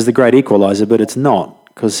disease is the great equalizer, but it's not.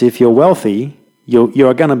 Because if you're wealthy,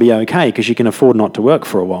 you're going to be okay because you can afford not to work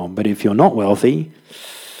for a while. But if you're not wealthy...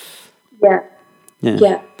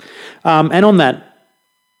 Yeah. And on that,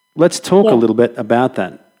 let's talk a little bit about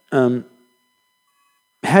that.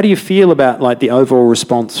 How do you feel about like the overall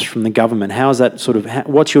response from the government? How is that sort of?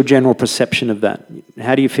 What's your general perception of that?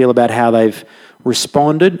 How do you feel about how they've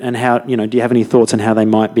responded, and how do you have any thoughts on how they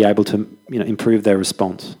might be able to improve their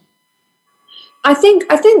response? I think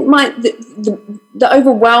the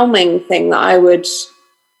overwhelming thing that I would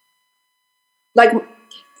like.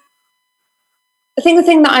 I think the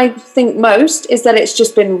thing that I think most is that it's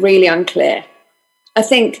just been really unclear. I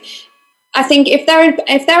think if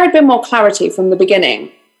there had been more clarity from the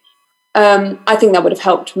beginning, I think that would have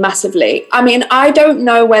helped massively. I mean, I don't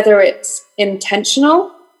know whether it's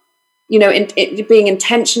intentional, it being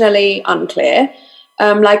intentionally unclear.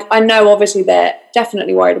 Like I know obviously they're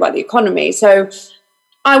definitely worried about the economy. So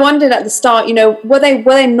I wondered at the start, were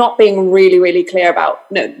they not being really, really clear about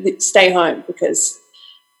stay home, because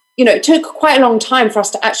it took quite a long time for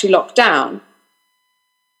us to actually lock down.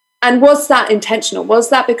 And was that intentional?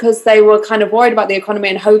 Was that because they were kind of worried about the economy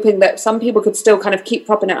and hoping that some people could still kind of keep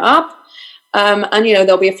propping it up? And,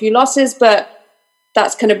 there'll be a few losses, but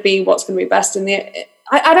that's going to be what's going to be best in the...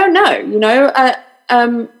 I don't know,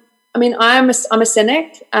 I mean, I'm a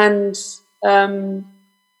cynic, and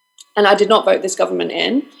I did not vote this government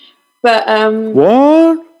in. But...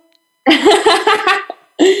 What?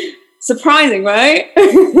 Surprising, right?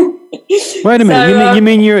 Wait a minute. So, you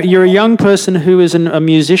mean you're a young person who is a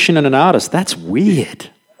musician and an artist? That's weird.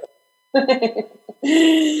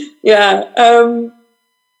 Yeah.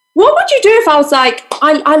 What would you do if I was like,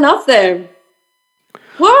 I love them?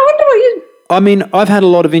 Well, I wonder what you... I mean, I've had a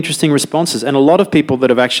lot of interesting responses, and a lot of people that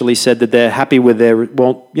have actually said that they're happy with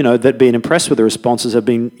that being impressed with the responses have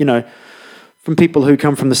been, from people who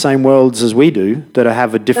come from the same worlds as we do, that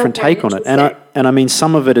have a different take on it. And I mean,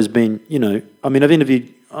 some of it has been, I've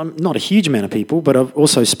interviewed not a huge amount of people, but I've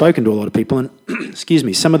also spoken to a lot of people, and excuse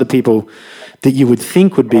me, some of the people that you would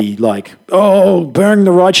think would be like, oh, burn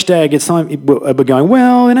the Reichstag, it's time, are going,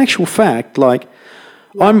 well, in actual fact, like,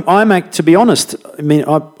 I'm to be honest, I mean,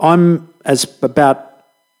 I'm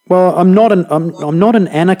not an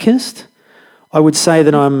anarchist. I would say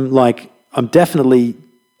that I'm definitely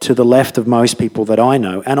to the left of most people that I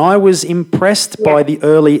know. And I was impressed by the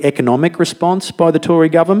early economic response by the Tory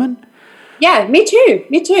government. Yeah, me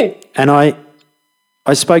too. And I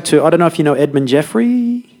spoke to, I don't know if you know Edmund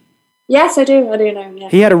Jeffrey? Yes, I do know him, yeah.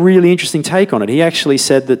 He had a really interesting take on it. He actually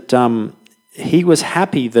said that he was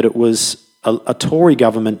happy that it was a Tory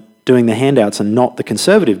government doing the handouts and not the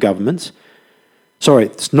Conservative governments. Sorry,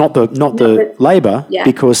 it's not the Labor,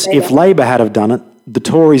 because if Labor had have done it, the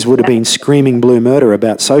Tories would have been screaming blue murder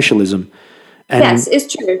about socialism. And yes,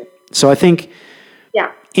 it's true. So I think,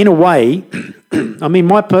 in a way, I mean,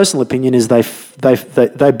 my personal opinion is they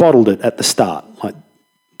bottled it at the start. Like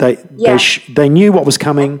they knew what was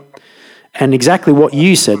coming, and exactly what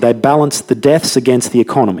you said. They balanced the deaths against the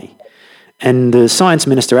economy, and the science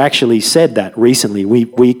minister actually said that recently.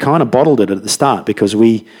 We kind of bottled it at the start because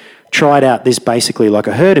we tried out this basically like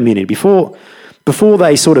a herd immunity before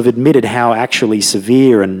they sort of admitted how actually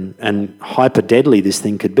severe and hyper deadly this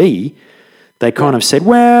thing could be. They kind of said,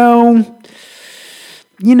 well,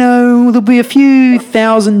 there'll be a few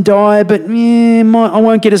thousand die, but I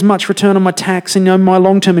won't get as much return on my tax, and my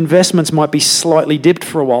long-term investments might be slightly dipped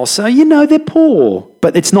for a while. So, they're poor.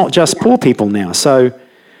 But it's not just poor people now. So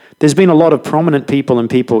there's been a lot of prominent people and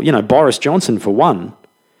people, Boris Johnson for one.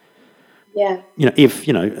 Yeah.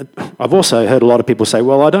 I've also heard a lot of people say,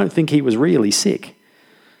 well, I don't think he was really sick.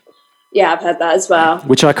 Yeah, I've heard that as well.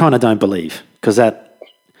 Which I kind of don't believe, because I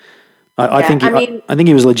think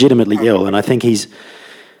he was legitimately ill, and I think he's,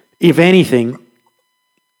 if anything,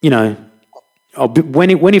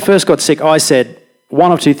 when he first got sick, I said,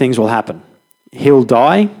 one of two things will happen. He'll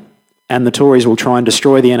die, and the Tories will try and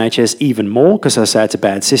destroy the NHS even more because they say it's a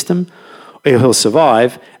bad system, or he'll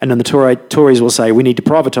survive, and then the Tories will say we need to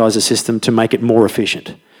privatise the system to make it more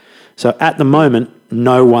efficient. So at the moment,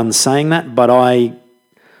 no one's saying that, but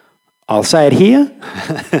I'll say it here.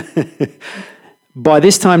 By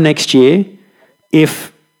this time next year,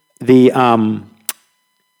 if we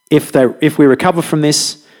recover from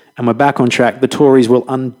this and we're back on track, the Tories will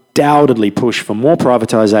undoubtedly push for more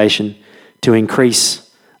privatisation to increase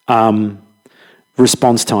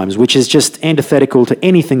response times, which is just antithetical to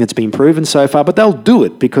anything that's been proven so far, but they'll do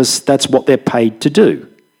it because that's what they're paid to do.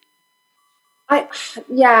 I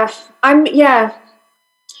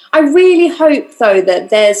really hope, though, that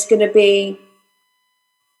there's going to be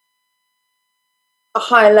a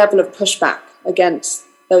higher level of pushback against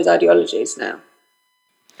those ideologies now.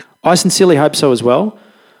 I sincerely hope so as well.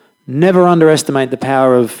 Never underestimate the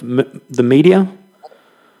power of the media.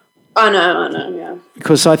 I know, yeah.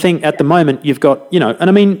 Because I think at the moment you've got, and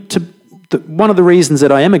I mean, one of the reasons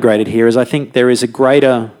that I emigrated here is I think there is a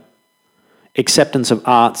greater acceptance of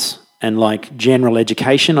arts and like general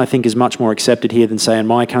education, I think, is much more accepted here than, say, in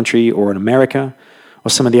my country or in America or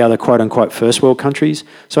some of the other quote-unquote first world countries.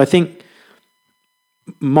 So I think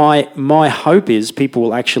my hope is people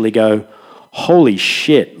will actually go, holy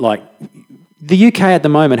shit, like the UK at the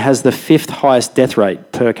moment has the 5th highest death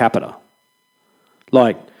rate per capita.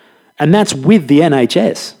 And that's with the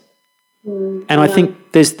NHS. And I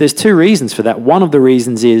think there's two reasons for that. One of the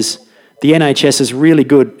reasons is the NHS is really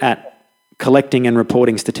good at collecting and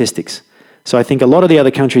reporting statistics. So I think a lot of the other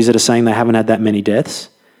countries that are saying they haven't had that many deaths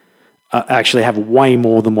actually have way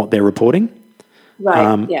more than what they're reporting.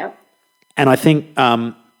 Right, yeah. And I think,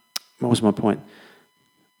 what was my point?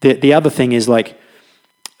 The other thing is the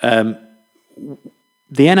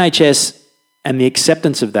NHS and the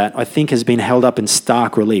acceptance of that, I think, has been held up in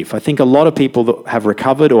stark relief. I think a lot of people that have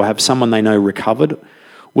recovered or have someone they know recovered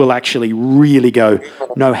will actually really go,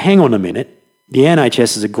 no, hang on a minute. The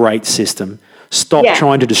NHS is a great system. Stop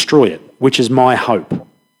trying to destroy it, which is my hope.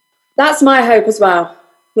 That's my hope as well,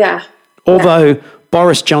 yeah. Although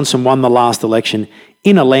Boris Johnson won the last election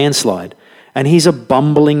in a landslide, and he's a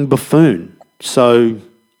bumbling buffoon. So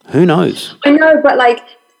who knows? I know, but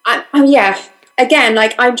again,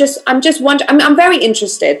 I'm just wondering. I'm very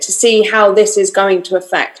interested to see how this is going to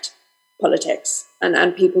affect politics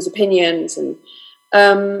and people's opinions, and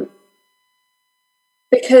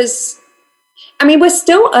because I mean we're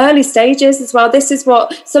still early stages as well. This is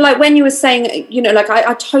what. So when you were saying,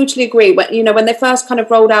 I totally agree. When they first kind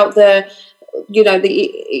of rolled out the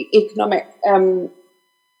economic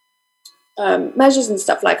measures and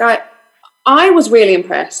stuff, I was really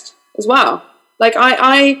impressed as well.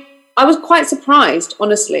 I was quite surprised,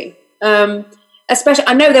 honestly. Especially,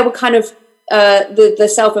 I know they were kind of the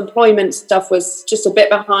self-employment stuff was just a bit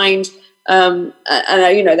behind, and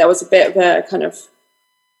there was a bit of a kind of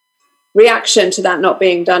reaction to that not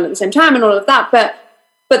being done at the same time and all of that.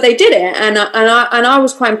 But they did it, and I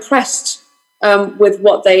was quite impressed with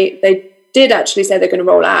what they did actually say they're going to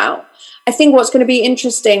roll out. I think what's going to be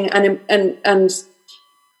interesting and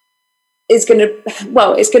is going to,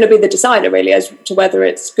 it's going to be the decider really as to whether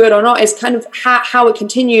it's good or not, is kind of how they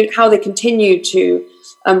continue to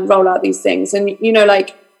roll out these things. And, we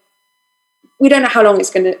don't know how long it's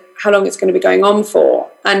going to be going on for,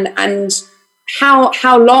 and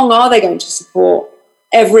how long are they going to support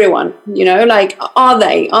everyone? Are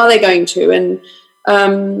they going to? And,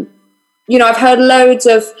 I've heard loads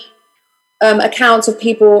of accounts of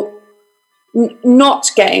people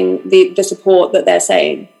not getting the support that they're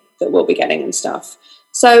saying that we'll be getting and stuff.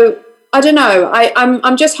 So I don't know.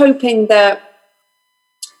 I'm just hoping that,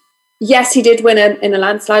 yes, he did win in a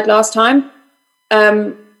landslide last time,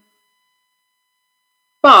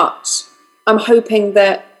 but I'm hoping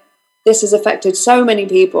that this has affected so many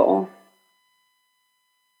people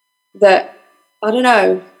that, I don't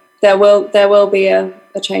know, there will be a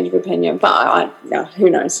change of opinion. But who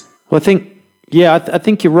knows? Well, I think I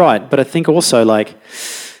think you're right, but I think also the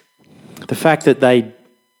fact that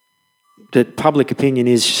that public opinion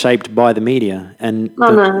is shaped by the media, and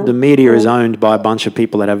the media is owned by a bunch of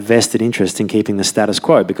people that have vested interest in keeping the status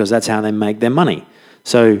quo because that's how they make their money.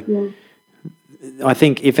 So I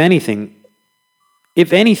think if anything,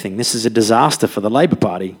 this is a disaster for the Labor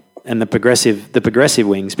Party and the progressive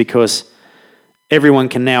wings, because everyone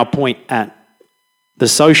can now point at the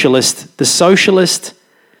socialist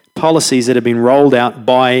policies that have been rolled out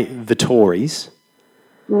by the Tories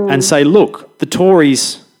and say, look, the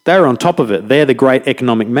Tories, they're on top of it. They're the great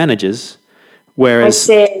economic managers, whereas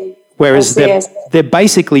they're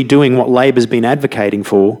basically doing what Labor's been advocating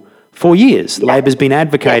for For years, Labor's been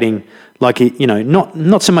advocating,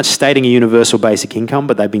 not so much stating a universal basic income,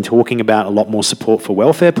 but they've been talking about a lot more support for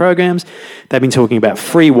welfare programs. They've been talking about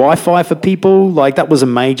free Wi-Fi for people. Like, that was a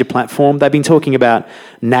major platform. They've been talking about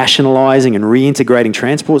nationalising and reintegrating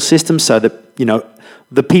transport systems so that,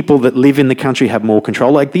 the people that live in the country have more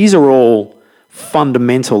control. Like, these are all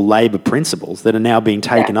fundamental Labor principles that are now being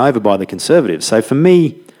taken over by the Conservatives. So for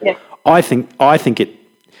me, I think it,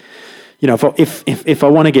 if I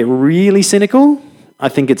want to get really cynical, I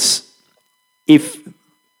think it's, if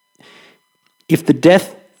the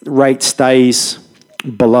death rate stays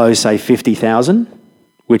below, say, 50,000,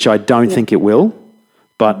 which I don't think it will,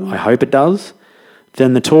 but I hope it does,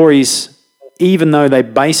 then the Tories, even though they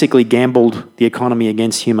basically gambled the economy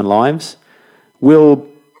against human lives, will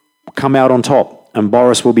come out on top, and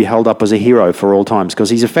Boris will be held up as a hero for all times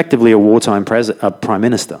because he's effectively a wartime prime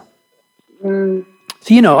minister. So,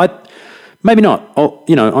 maybe not.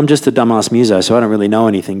 I'm just a dumbass muso, so I don't really know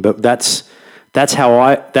anything. But that's how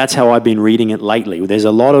I've been reading it lately. There's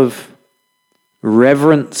a lot of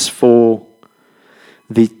reverence for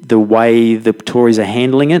the way the Tories are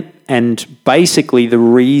handling it, and basically the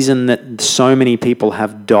reason that so many people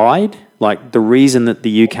have died, like the reason that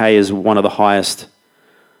the UK is one of the highest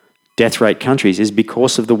death rate countries, is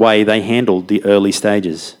because of the way they handled the early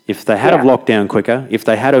stages. If they had have locked down quicker, if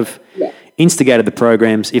they had have instigated the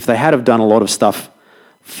programs, if they had have done a lot of stuff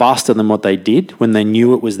faster than what they did when they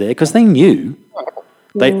knew it was there, because they knew,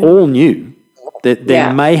 they all knew that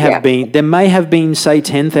there may have been, say,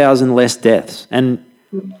 10,000 less deaths, and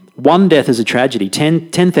one death is a tragedy.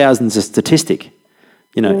 10,000 is a statistic.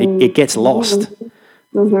 It gets lost.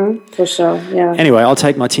 For sure, yeah. Anyway, I'll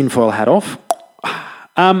take my tinfoil hat off.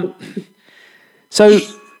 So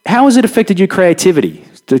how has it affected your creativity,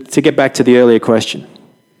 to get back to the earlier question?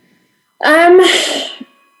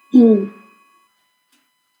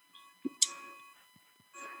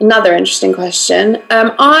 Another interesting question.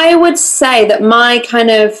 I would say that my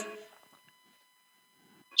kind of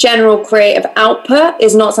general creative output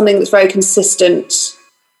is not something that's very consistent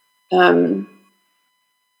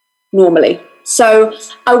normally. So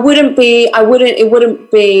it wouldn't be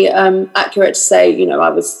accurate to say, I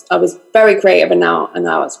was very creative and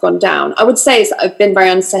now it's gone down. I would say I've been very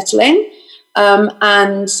unsettling,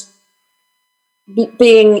 and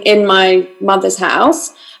being in my mother's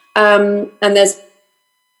house, and there's,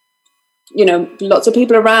 lots of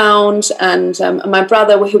people around, and my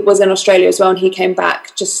brother, who was in Australia as well, and he came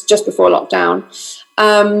back just before lockdown.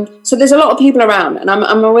 So there's a lot of people around, and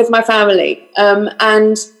I'm with my family,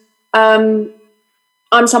 and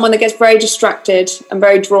I'm someone that gets very distracted and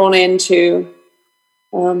very drawn into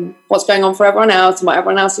what's going on for everyone else and what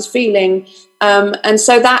everyone else is feeling. And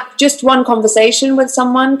so that just one conversation with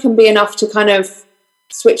someone can be enough to kind of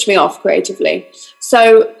switch me off creatively.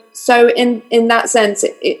 So in that sense,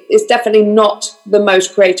 it's definitely not the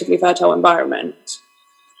most creatively fertile environment.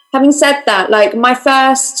 Having said that, like my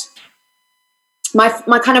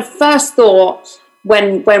kind of first thought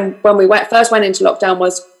when we first went into lockdown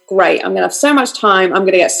was, great, I'm going to have so much time, I'm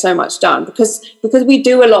going to get so much done, because we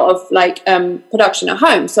do a lot of like production at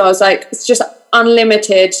home. So I was like, it's just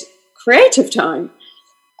unlimited creative time,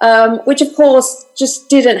 which of course just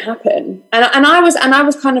didn't happen. And I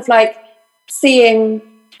was kind of like seeing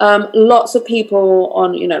lots of people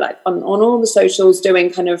on, on all the socials doing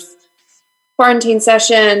kind of quarantine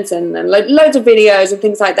sessions and loads of videos and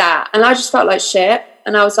things like that. And I just felt like shit.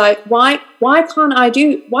 And I was like, why can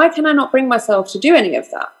I not bring myself to do any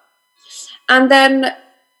of that? And then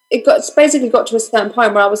it's basically got to a certain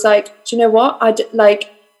point where I was like, do you know what?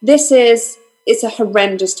 It's a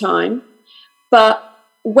horrendous time, but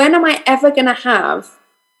when am I ever going to have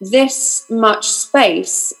this much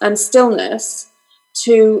space and stillness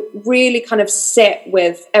to really kind of sit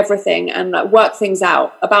with everything and work things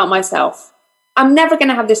out about myself? I'm never going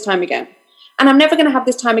to have this time again. And I'm never going to have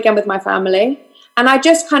this time again with my family. And I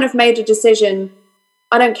just kind of made a decision.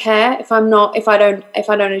 I don't care if I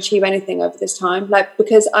don't achieve anything over this time,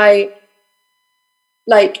 because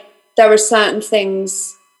there are certain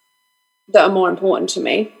things that are more important to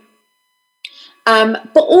me.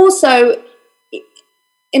 But also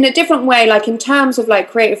in a different way, like in terms of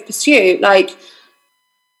like creative pursuit, what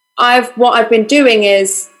I've been doing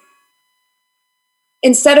is,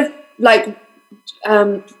 instead of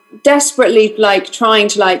desperately trying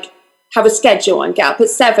to have a schedule and get up at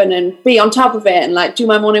 7 and be on top of it and do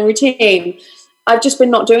my morning routine, I've just been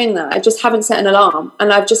not doing that. I just haven't set an alarm,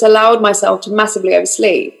 and I've just allowed myself to massively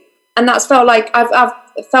oversleep. And that's felt like I've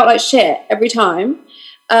felt like shit every time.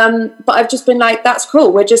 But I've just been like, that's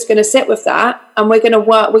cool. We're just going to sit with that, and we're going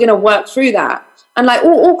to work through that. and like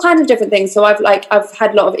all kinds of different things. So I've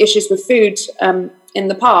had a lot of issues with food in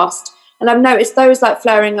the past, and I've noticed those like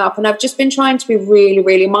flaring up, and I've just been trying to be really,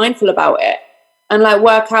 really mindful about it and like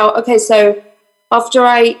work out, okay, so after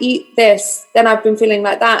I eat this, then I've been feeling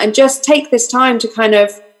like that, and just take this time to kind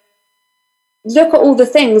of look at all the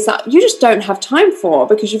things that you just don't have time for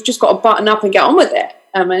because you've just got to button up and get on with it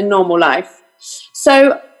in normal life.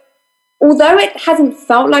 So although it hasn't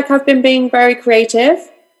felt like I've been being very creative,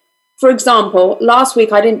 for example, last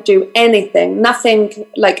week I didn't do anything, nothing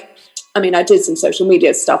like, I mean, I did some social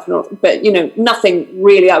media stuff, but, you know, nothing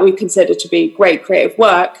really I would consider to be great creative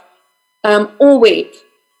work all week.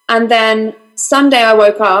 And then Sunday I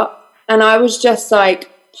woke up and I was just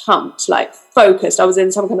like pumped, like focused. I was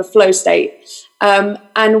in some kind of flow state.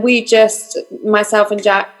 And we just, myself and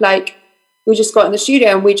Jack, like we just got in the studio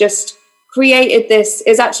and we just created this.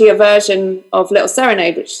 Is actually a version of Little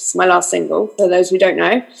Serenade, which is my last single, for those who don't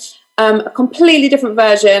know. A completely different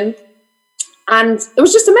version. And it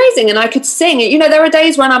was just amazing. And I could sing it. You know, there are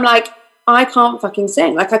days when I'm like, I can't fucking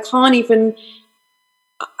sing. Like I can't even,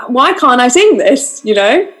 why can't I sing this, you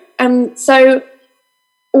know? And so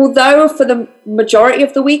although for the majority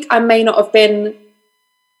of the week, I may not have been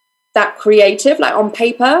that creative, like on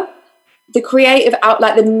paper, the creative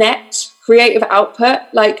like the net creative output,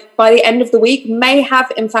 like by the end of the week may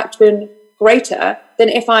have in fact been greater than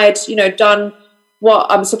if I had, you know, done what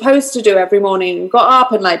I'm supposed to do every morning, got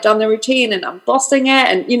up and like done the routine and I'm bossing it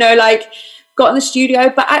and, you know, like got in the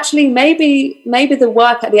studio. But actually maybe the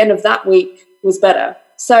work at the end of that week was better.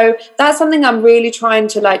 So that's something I'm really trying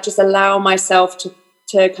to like just allow myself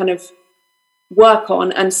to kind of work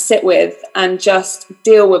on and sit with and just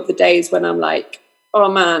deal with the days when I'm like,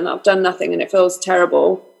 oh man, I've done nothing and it feels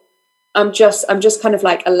terrible. I'm just kind of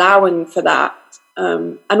like allowing for that.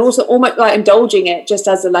 And also almost like indulging it just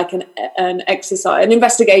as an exercise, an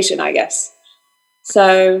investigation, I guess.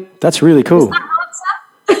 So that's really cool.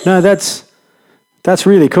 No, that's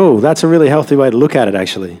really cool. That's a really healthy way to look at it,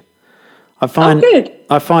 actually. I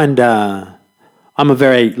find I'm a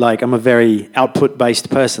very output based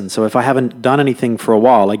person. So if I haven't done anything for a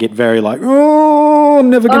while, I get very like, oh, I'm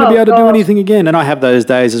never going to be able to do anything again. And I have those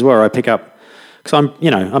days as well where I pick up, because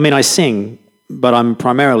I sing, but I'm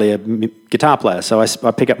primarily a guitar player. So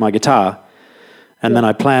I pick up my guitar and then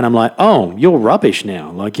I play and I'm like, oh, you're rubbish now.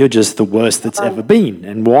 Like you're just the worst that's ever been.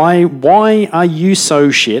 And why are you so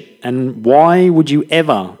shit? And why would you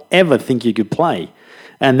ever think you could play?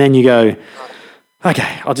 And then you go,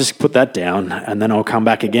 okay, I'll just put that down and then I'll come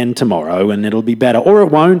back again tomorrow and it'll be better. Or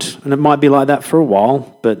it won't, and it might be like that for a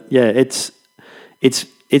while. But yeah, it's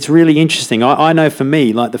really interesting. I know for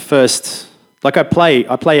me, like the first, like I play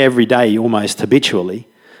every day almost habitually,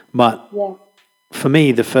 but for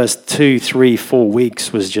me, the first 2, 3, 4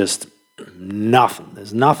 weeks was just nothing.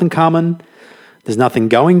 There's nothing coming. There's nothing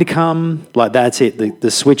going to come. Like that's it.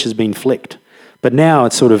 The switch has been flicked. But now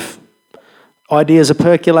it's sort of, ideas are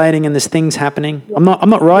percolating and there's things happening. I'm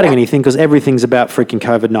not writing anything because everything's about freaking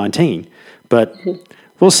COVID-19, but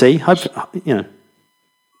we'll see. Hope, you know.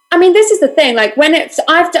 I mean, this is the thing. Like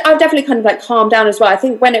I've definitely kind of like calmed down as well. I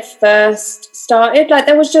think when it first started, like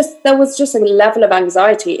there was just a level of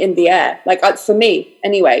anxiety in the air. Like for me,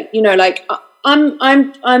 anyway. You know, like I'm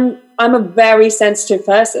a very sensitive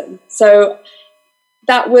person, so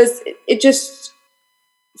that was it. Just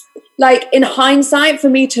like in hindsight, for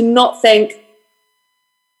me to not think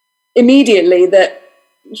immediately that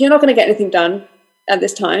you're not going to get anything done at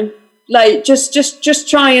this time, like just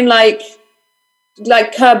try and like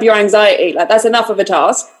curb your anxiety. Like that's enough of a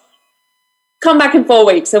task. Come back in 4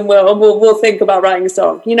 weeks and we'll think about writing a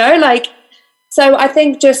song, you know, like. So I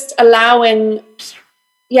think just allowing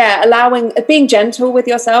being gentle with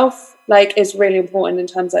yourself like is really important in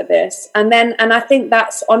times like this. And I think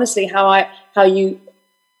that's honestly how you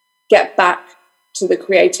get back to the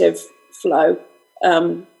creative flow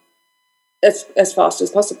as fast as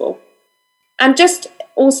possible. And just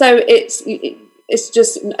also it's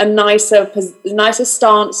just a nicer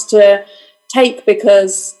stance to take,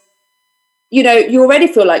 because you know you already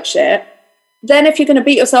feel like shit. Then if you're going to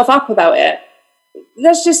beat yourself up about it,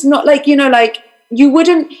 that's just not like, you know, like you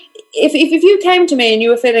wouldn't, if you came to me and you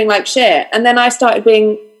were feeling like shit and then I started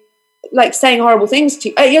being like saying horrible things to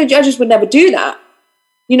you, I just would never do that.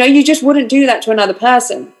 You know, you just wouldn't do that to another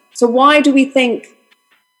person. So why do we think,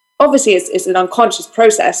 obviously it's an unconscious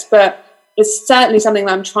process, but it's certainly something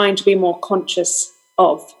that I'm trying to be more conscious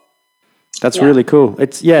of. That's really cool.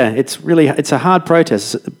 It's a hard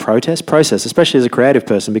process, especially as a creative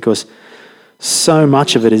person, because so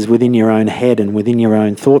much of it is within your own head and within your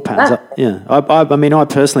own thought patterns. I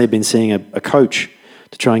personally have been seeing a coach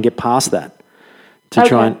to try and get past that,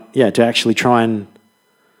 to actually try and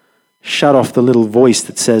shut off the little voice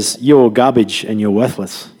that says you're garbage and you're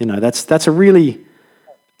worthless. That's a really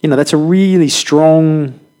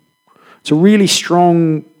strong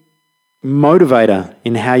motivator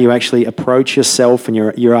in how you actually approach yourself and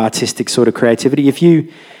your artistic sort of creativity. If you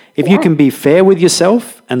can be fair with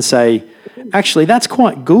yourself and say, actually, that's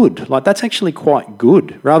quite good. Like, that's actually quite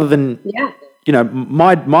good, rather than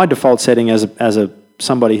my default setting as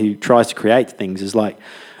somebody who tries to create things is like,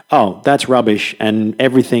 oh, that's rubbish and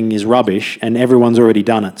everything is rubbish and everyone's already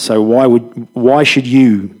done it. So why should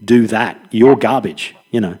you do that? You're garbage,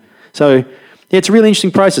 So it's a really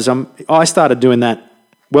interesting process. I started doing that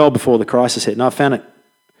well before the crisis hit, and I found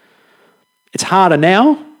it's harder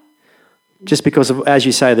now just because of, as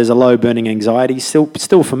you say, there's a low burning anxiety.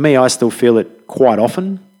 Still for me, I still feel it quite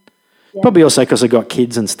often. Yeah. Probably also because I got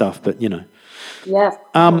kids and stuff, but Yeah.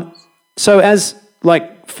 So as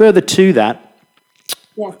further to that,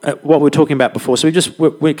 what we were talking about before. So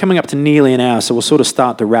we're coming up to nearly an hour, so we'll sort of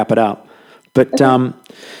start to wrap it up. But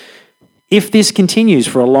if this continues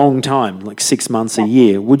for a long time, like 6 months, a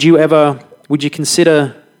year, would you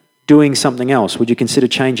consider doing something else? Would you consider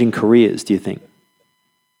changing careers, do you think?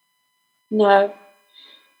 No.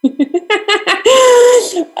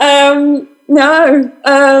 No.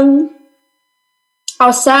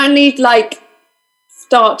 I'll certainly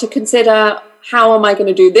start to consider, how am I going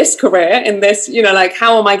to do this career in this,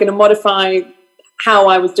 how am I going to modify how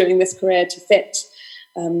I was doing this career to fit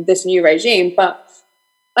this new regime? But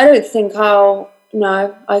I don't think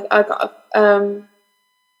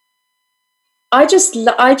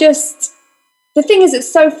the thing is, it's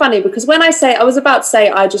so funny because when I was about to say,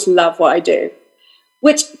 I just love what I do,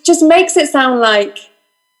 which just makes it sound like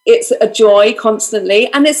it's a joy constantly.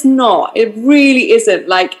 And it's not, it really isn't.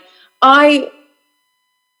 I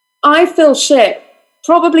feel shit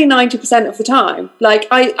probably 90% of the time.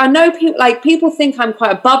 I know people think I'm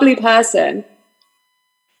quite a bubbly person,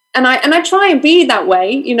 and I try and be that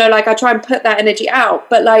way, I try and put that energy out,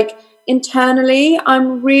 but internally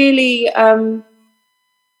I'm really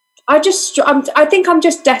I think I'm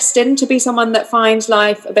just destined to be someone that finds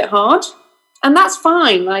life a bit hard, and that's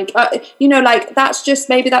fine. That's just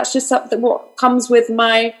something what comes with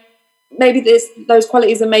those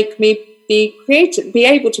qualities that make me be creative, be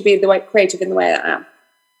able to be creative in the way that I am.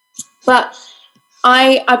 But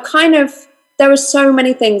there are so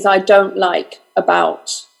many things I don't like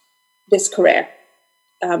about this career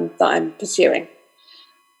that I'm pursuing.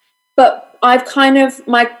 But I've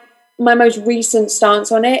my most recent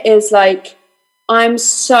stance on it is I'm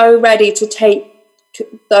so ready to take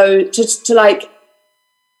those,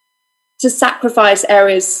 to sacrifice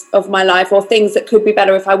areas of my life or things that could be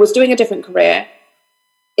better if I was doing a different career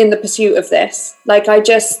in the pursuit of this.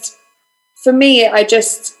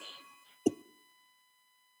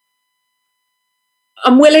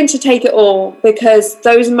 I'm willing to take it all, because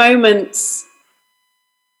those moments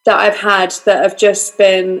that I've had that have just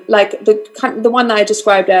been the one that I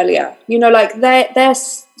described earlier,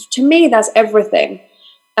 there's to me, that's everything.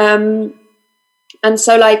 And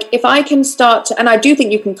so if I can start to, and I do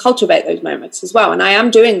think you can cultivate those moments as well, and I am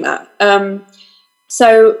doing that.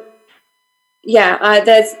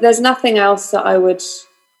 There's nothing else that I would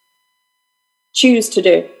choose to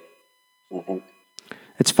do, I think.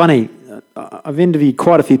 It's funny, I've interviewed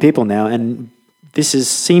quite a few people now, and this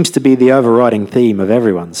seems to be the overriding theme of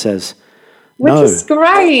everyone says which no. Which is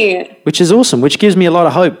great. Which is awesome, which gives me a lot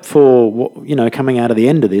of hope for, coming out of the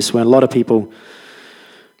end of this, when a lot of people,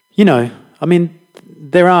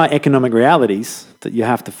 there are economic realities that you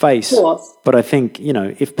have to face. Of course. But I think,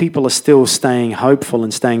 if people are still staying hopeful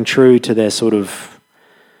and staying true to their sort of...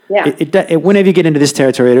 Yeah. Whenever you get into this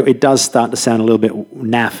territory, it does start to sound a little bit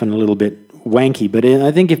naff and a little bit wanky. But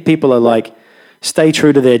I think if people are stay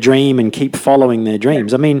true to their dream and keep following their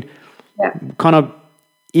dreams.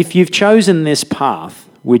 If you've chosen this path,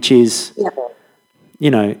 which is,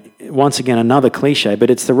 once again, another cliche, but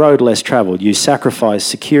it's the road less traveled. You sacrifice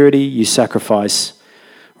security, you sacrifice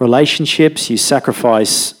relationships, you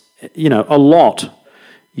sacrifice, a lot.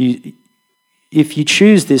 If you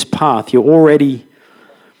choose this path,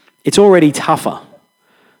 it's already tougher.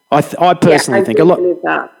 I personally think a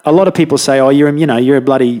lot of people say, oh, you're a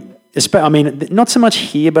bloody... not so much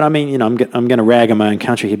here, but I'm going to rag on my own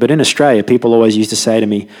country here. But in Australia, people always used to say to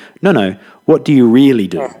me, no, what do you really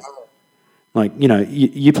do?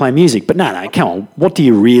 You play music, but no, come on, what do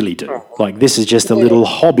you really do? This is just a little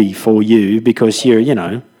hobby for you because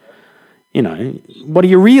you're, what do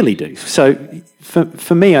you really do? So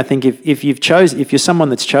for me, I think if you're someone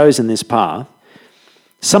that's chosen this path,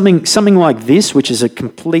 something like this, which is a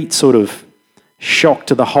complete sort of shock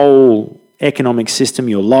to the whole economic system,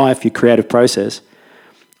 your life, your creative process,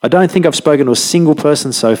 I don't think I've spoken to a single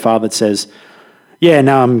person so far that says, yeah,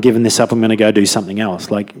 no, I'm giving this up, I'm going to go do something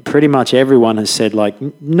else. Like, pretty much everyone has said, like,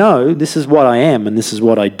 no, this is what I am and this is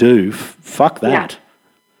what I do. Fuck that.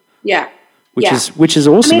 Yeah. Which is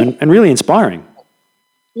awesome and really inspiring.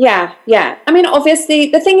 Yeah. I mean, obviously,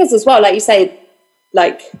 the thing is as well, like you say,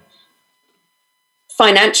 like,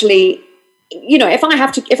 financially, you know, if I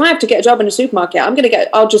have to get a job in a supermarket, I'll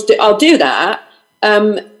do that.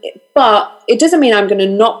 But it doesn't mean I'm going to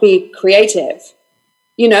not be creative.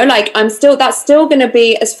 You know, like that's still going to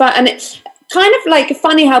be as fun. And it's kind of like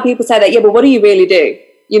funny how people say that, yeah, but what do you really do?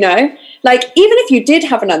 You know, like even if you did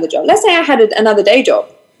have another job, let's say I had another day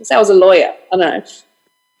job, let's say I was a lawyer, I don't know,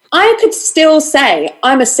 I could still say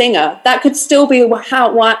I'm a singer. That could still be what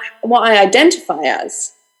I identify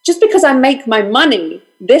as. Just because I make my money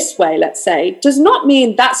this way, let's say, does not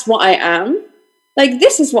mean that's what I am. Like,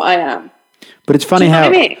 this is what I am. But it's funny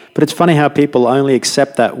how people only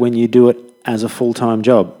accept that when you do it as a full-time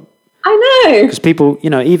job. I know. Because people, you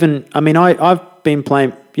know, I've been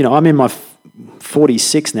playing, you know, I'm in my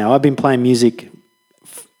 46 now. I've been playing music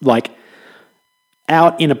like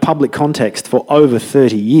out in a public context for over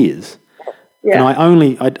 30 years. Yeah.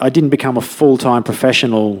 And I didn't become a full-time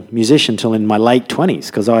professional musician till in my late 20s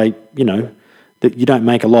because you don't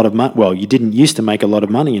make a lot of money. Well, you didn't used to make a lot of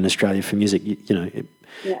money in Australia for music.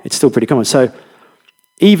 It's still pretty common. So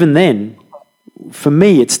even then, for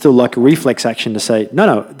me, it's still like a reflex action to say,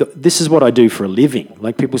 no, this is what I do for a living.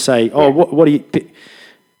 Like people say, what do you?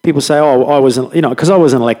 People say, I was, because I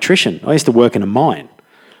was an electrician. I used to work in a mine.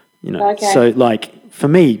 Okay. So like for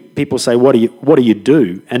me, people say, what do you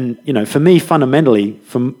do? And for me, fundamentally,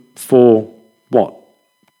 for what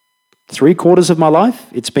 3/4 of my life,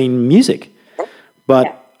 it's been music.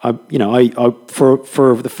 But I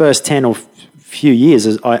for the first 10 or few years,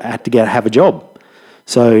 I had to have a job.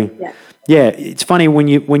 So it's funny when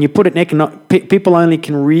you put it in people only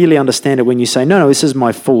can really understand it when you say, no, this is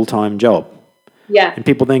my full-time job. Yeah. And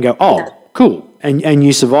people then go, cool. And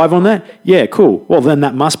you survive on that? Yeah, cool. Well, then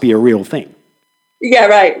that must be a real thing. Yeah,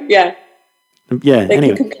 right. Yeah. Yeah. They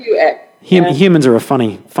can compute it. Humans are a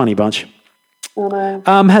funny bunch. I know.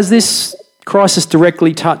 Has this crisis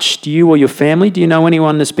directly touched you or your family? Do you know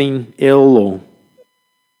anyone that's been ill or?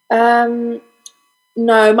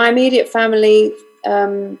 No, my immediate family,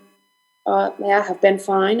 have been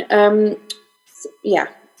fine. I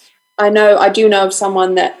do know of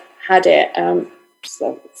someone that had it. A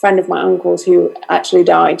friend of my uncle's who actually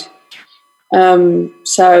died.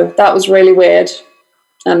 So that was really weird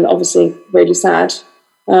and obviously really sad.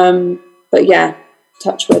 But yeah,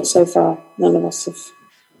 touch wood, so far none of us have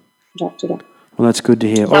contracted it. Well, that's good to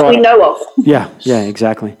hear. That we know of. Yeah,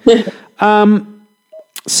 exactly.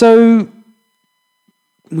 So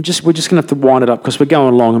we're just going to have to wind it up because we're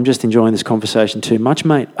going along. I'm just enjoying this conversation too much,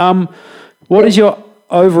 mate. What is your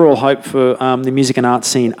overall hope for the music and art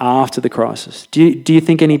scene after the crisis? Do you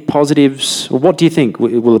think any positives, or what do you think?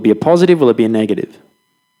 Will it be a positive? Will it be a negative?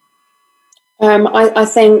 I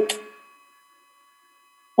think,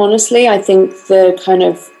 honestly, the kind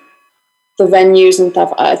of the venues and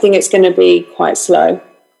stuff, I think it's going to be quite slow.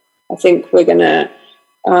 I think we're going to,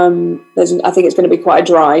 I think it's going to be quite a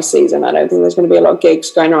dry season. I don't think there's going to be a lot of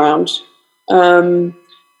gigs going around.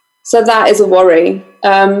 So that is a worry.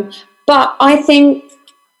 But I think,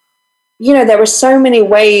 there are so many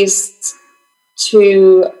ways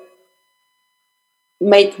to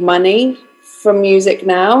make money from music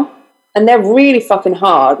now. And they're really fucking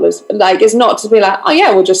hard. Like, it's not to be like, oh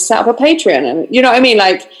yeah, we'll just set up a Patreon. And you know what I mean?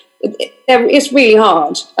 Like, it's really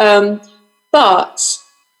hard. But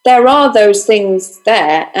there are those things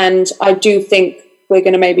there. And I do think we're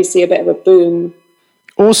going to maybe see a bit of a boom.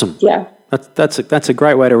 Awesome. Yeah. That's a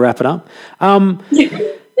great way to wrap it up. How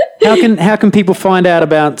can people find out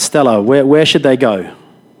about Stella? Where should they go?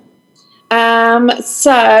 I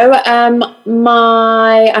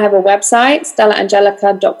have a website,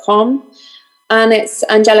 stellaangelika.com, and it's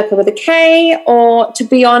Angelika with a K, or to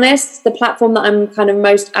be honest, the platform that I'm kind of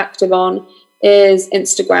most active on is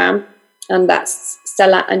Instagram, and that's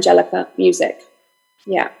Stella Angelika Music.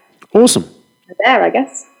 Yeah. Awesome. There, I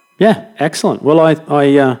guess. Yeah, excellent. Well,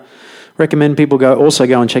 I recommend people go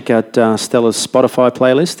and check out Stella's Spotify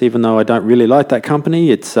playlist, even though I don't really like that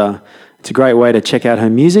company. It's a great way to check out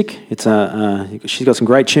her music. She's got some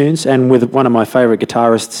great tunes, and with one of my favourite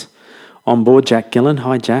guitarists on board, Jack Gillen.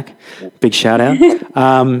 Hi, Jack. Big shout out.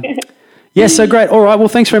 So great. All right. Well,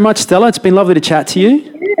 thanks very much, Stella. It's been lovely to chat to you.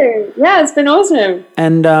 Yeah, it's been awesome.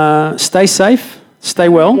 And stay safe. Stay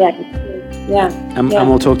well. Yeah. And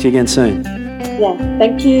we'll talk to you again soon. Yeah.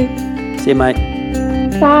 Thank you. See you,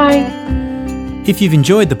 mate. Bye. If you've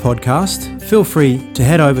enjoyed the podcast, feel free to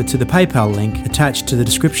head over to the PayPal link attached to the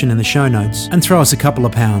description in the show notes and throw us a couple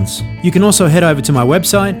of pounds. You can also head over to my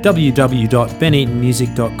website,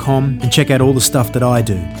 www.beneatonmusic.com, and check out all the stuff that I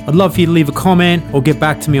do. I'd love for you to leave a comment or get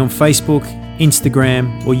back to me on Facebook,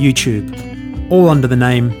 Instagram, or YouTube, all under the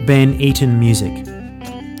name Ben Eaton Music.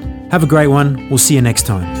 Have a great one. We'll see you next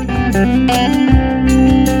time.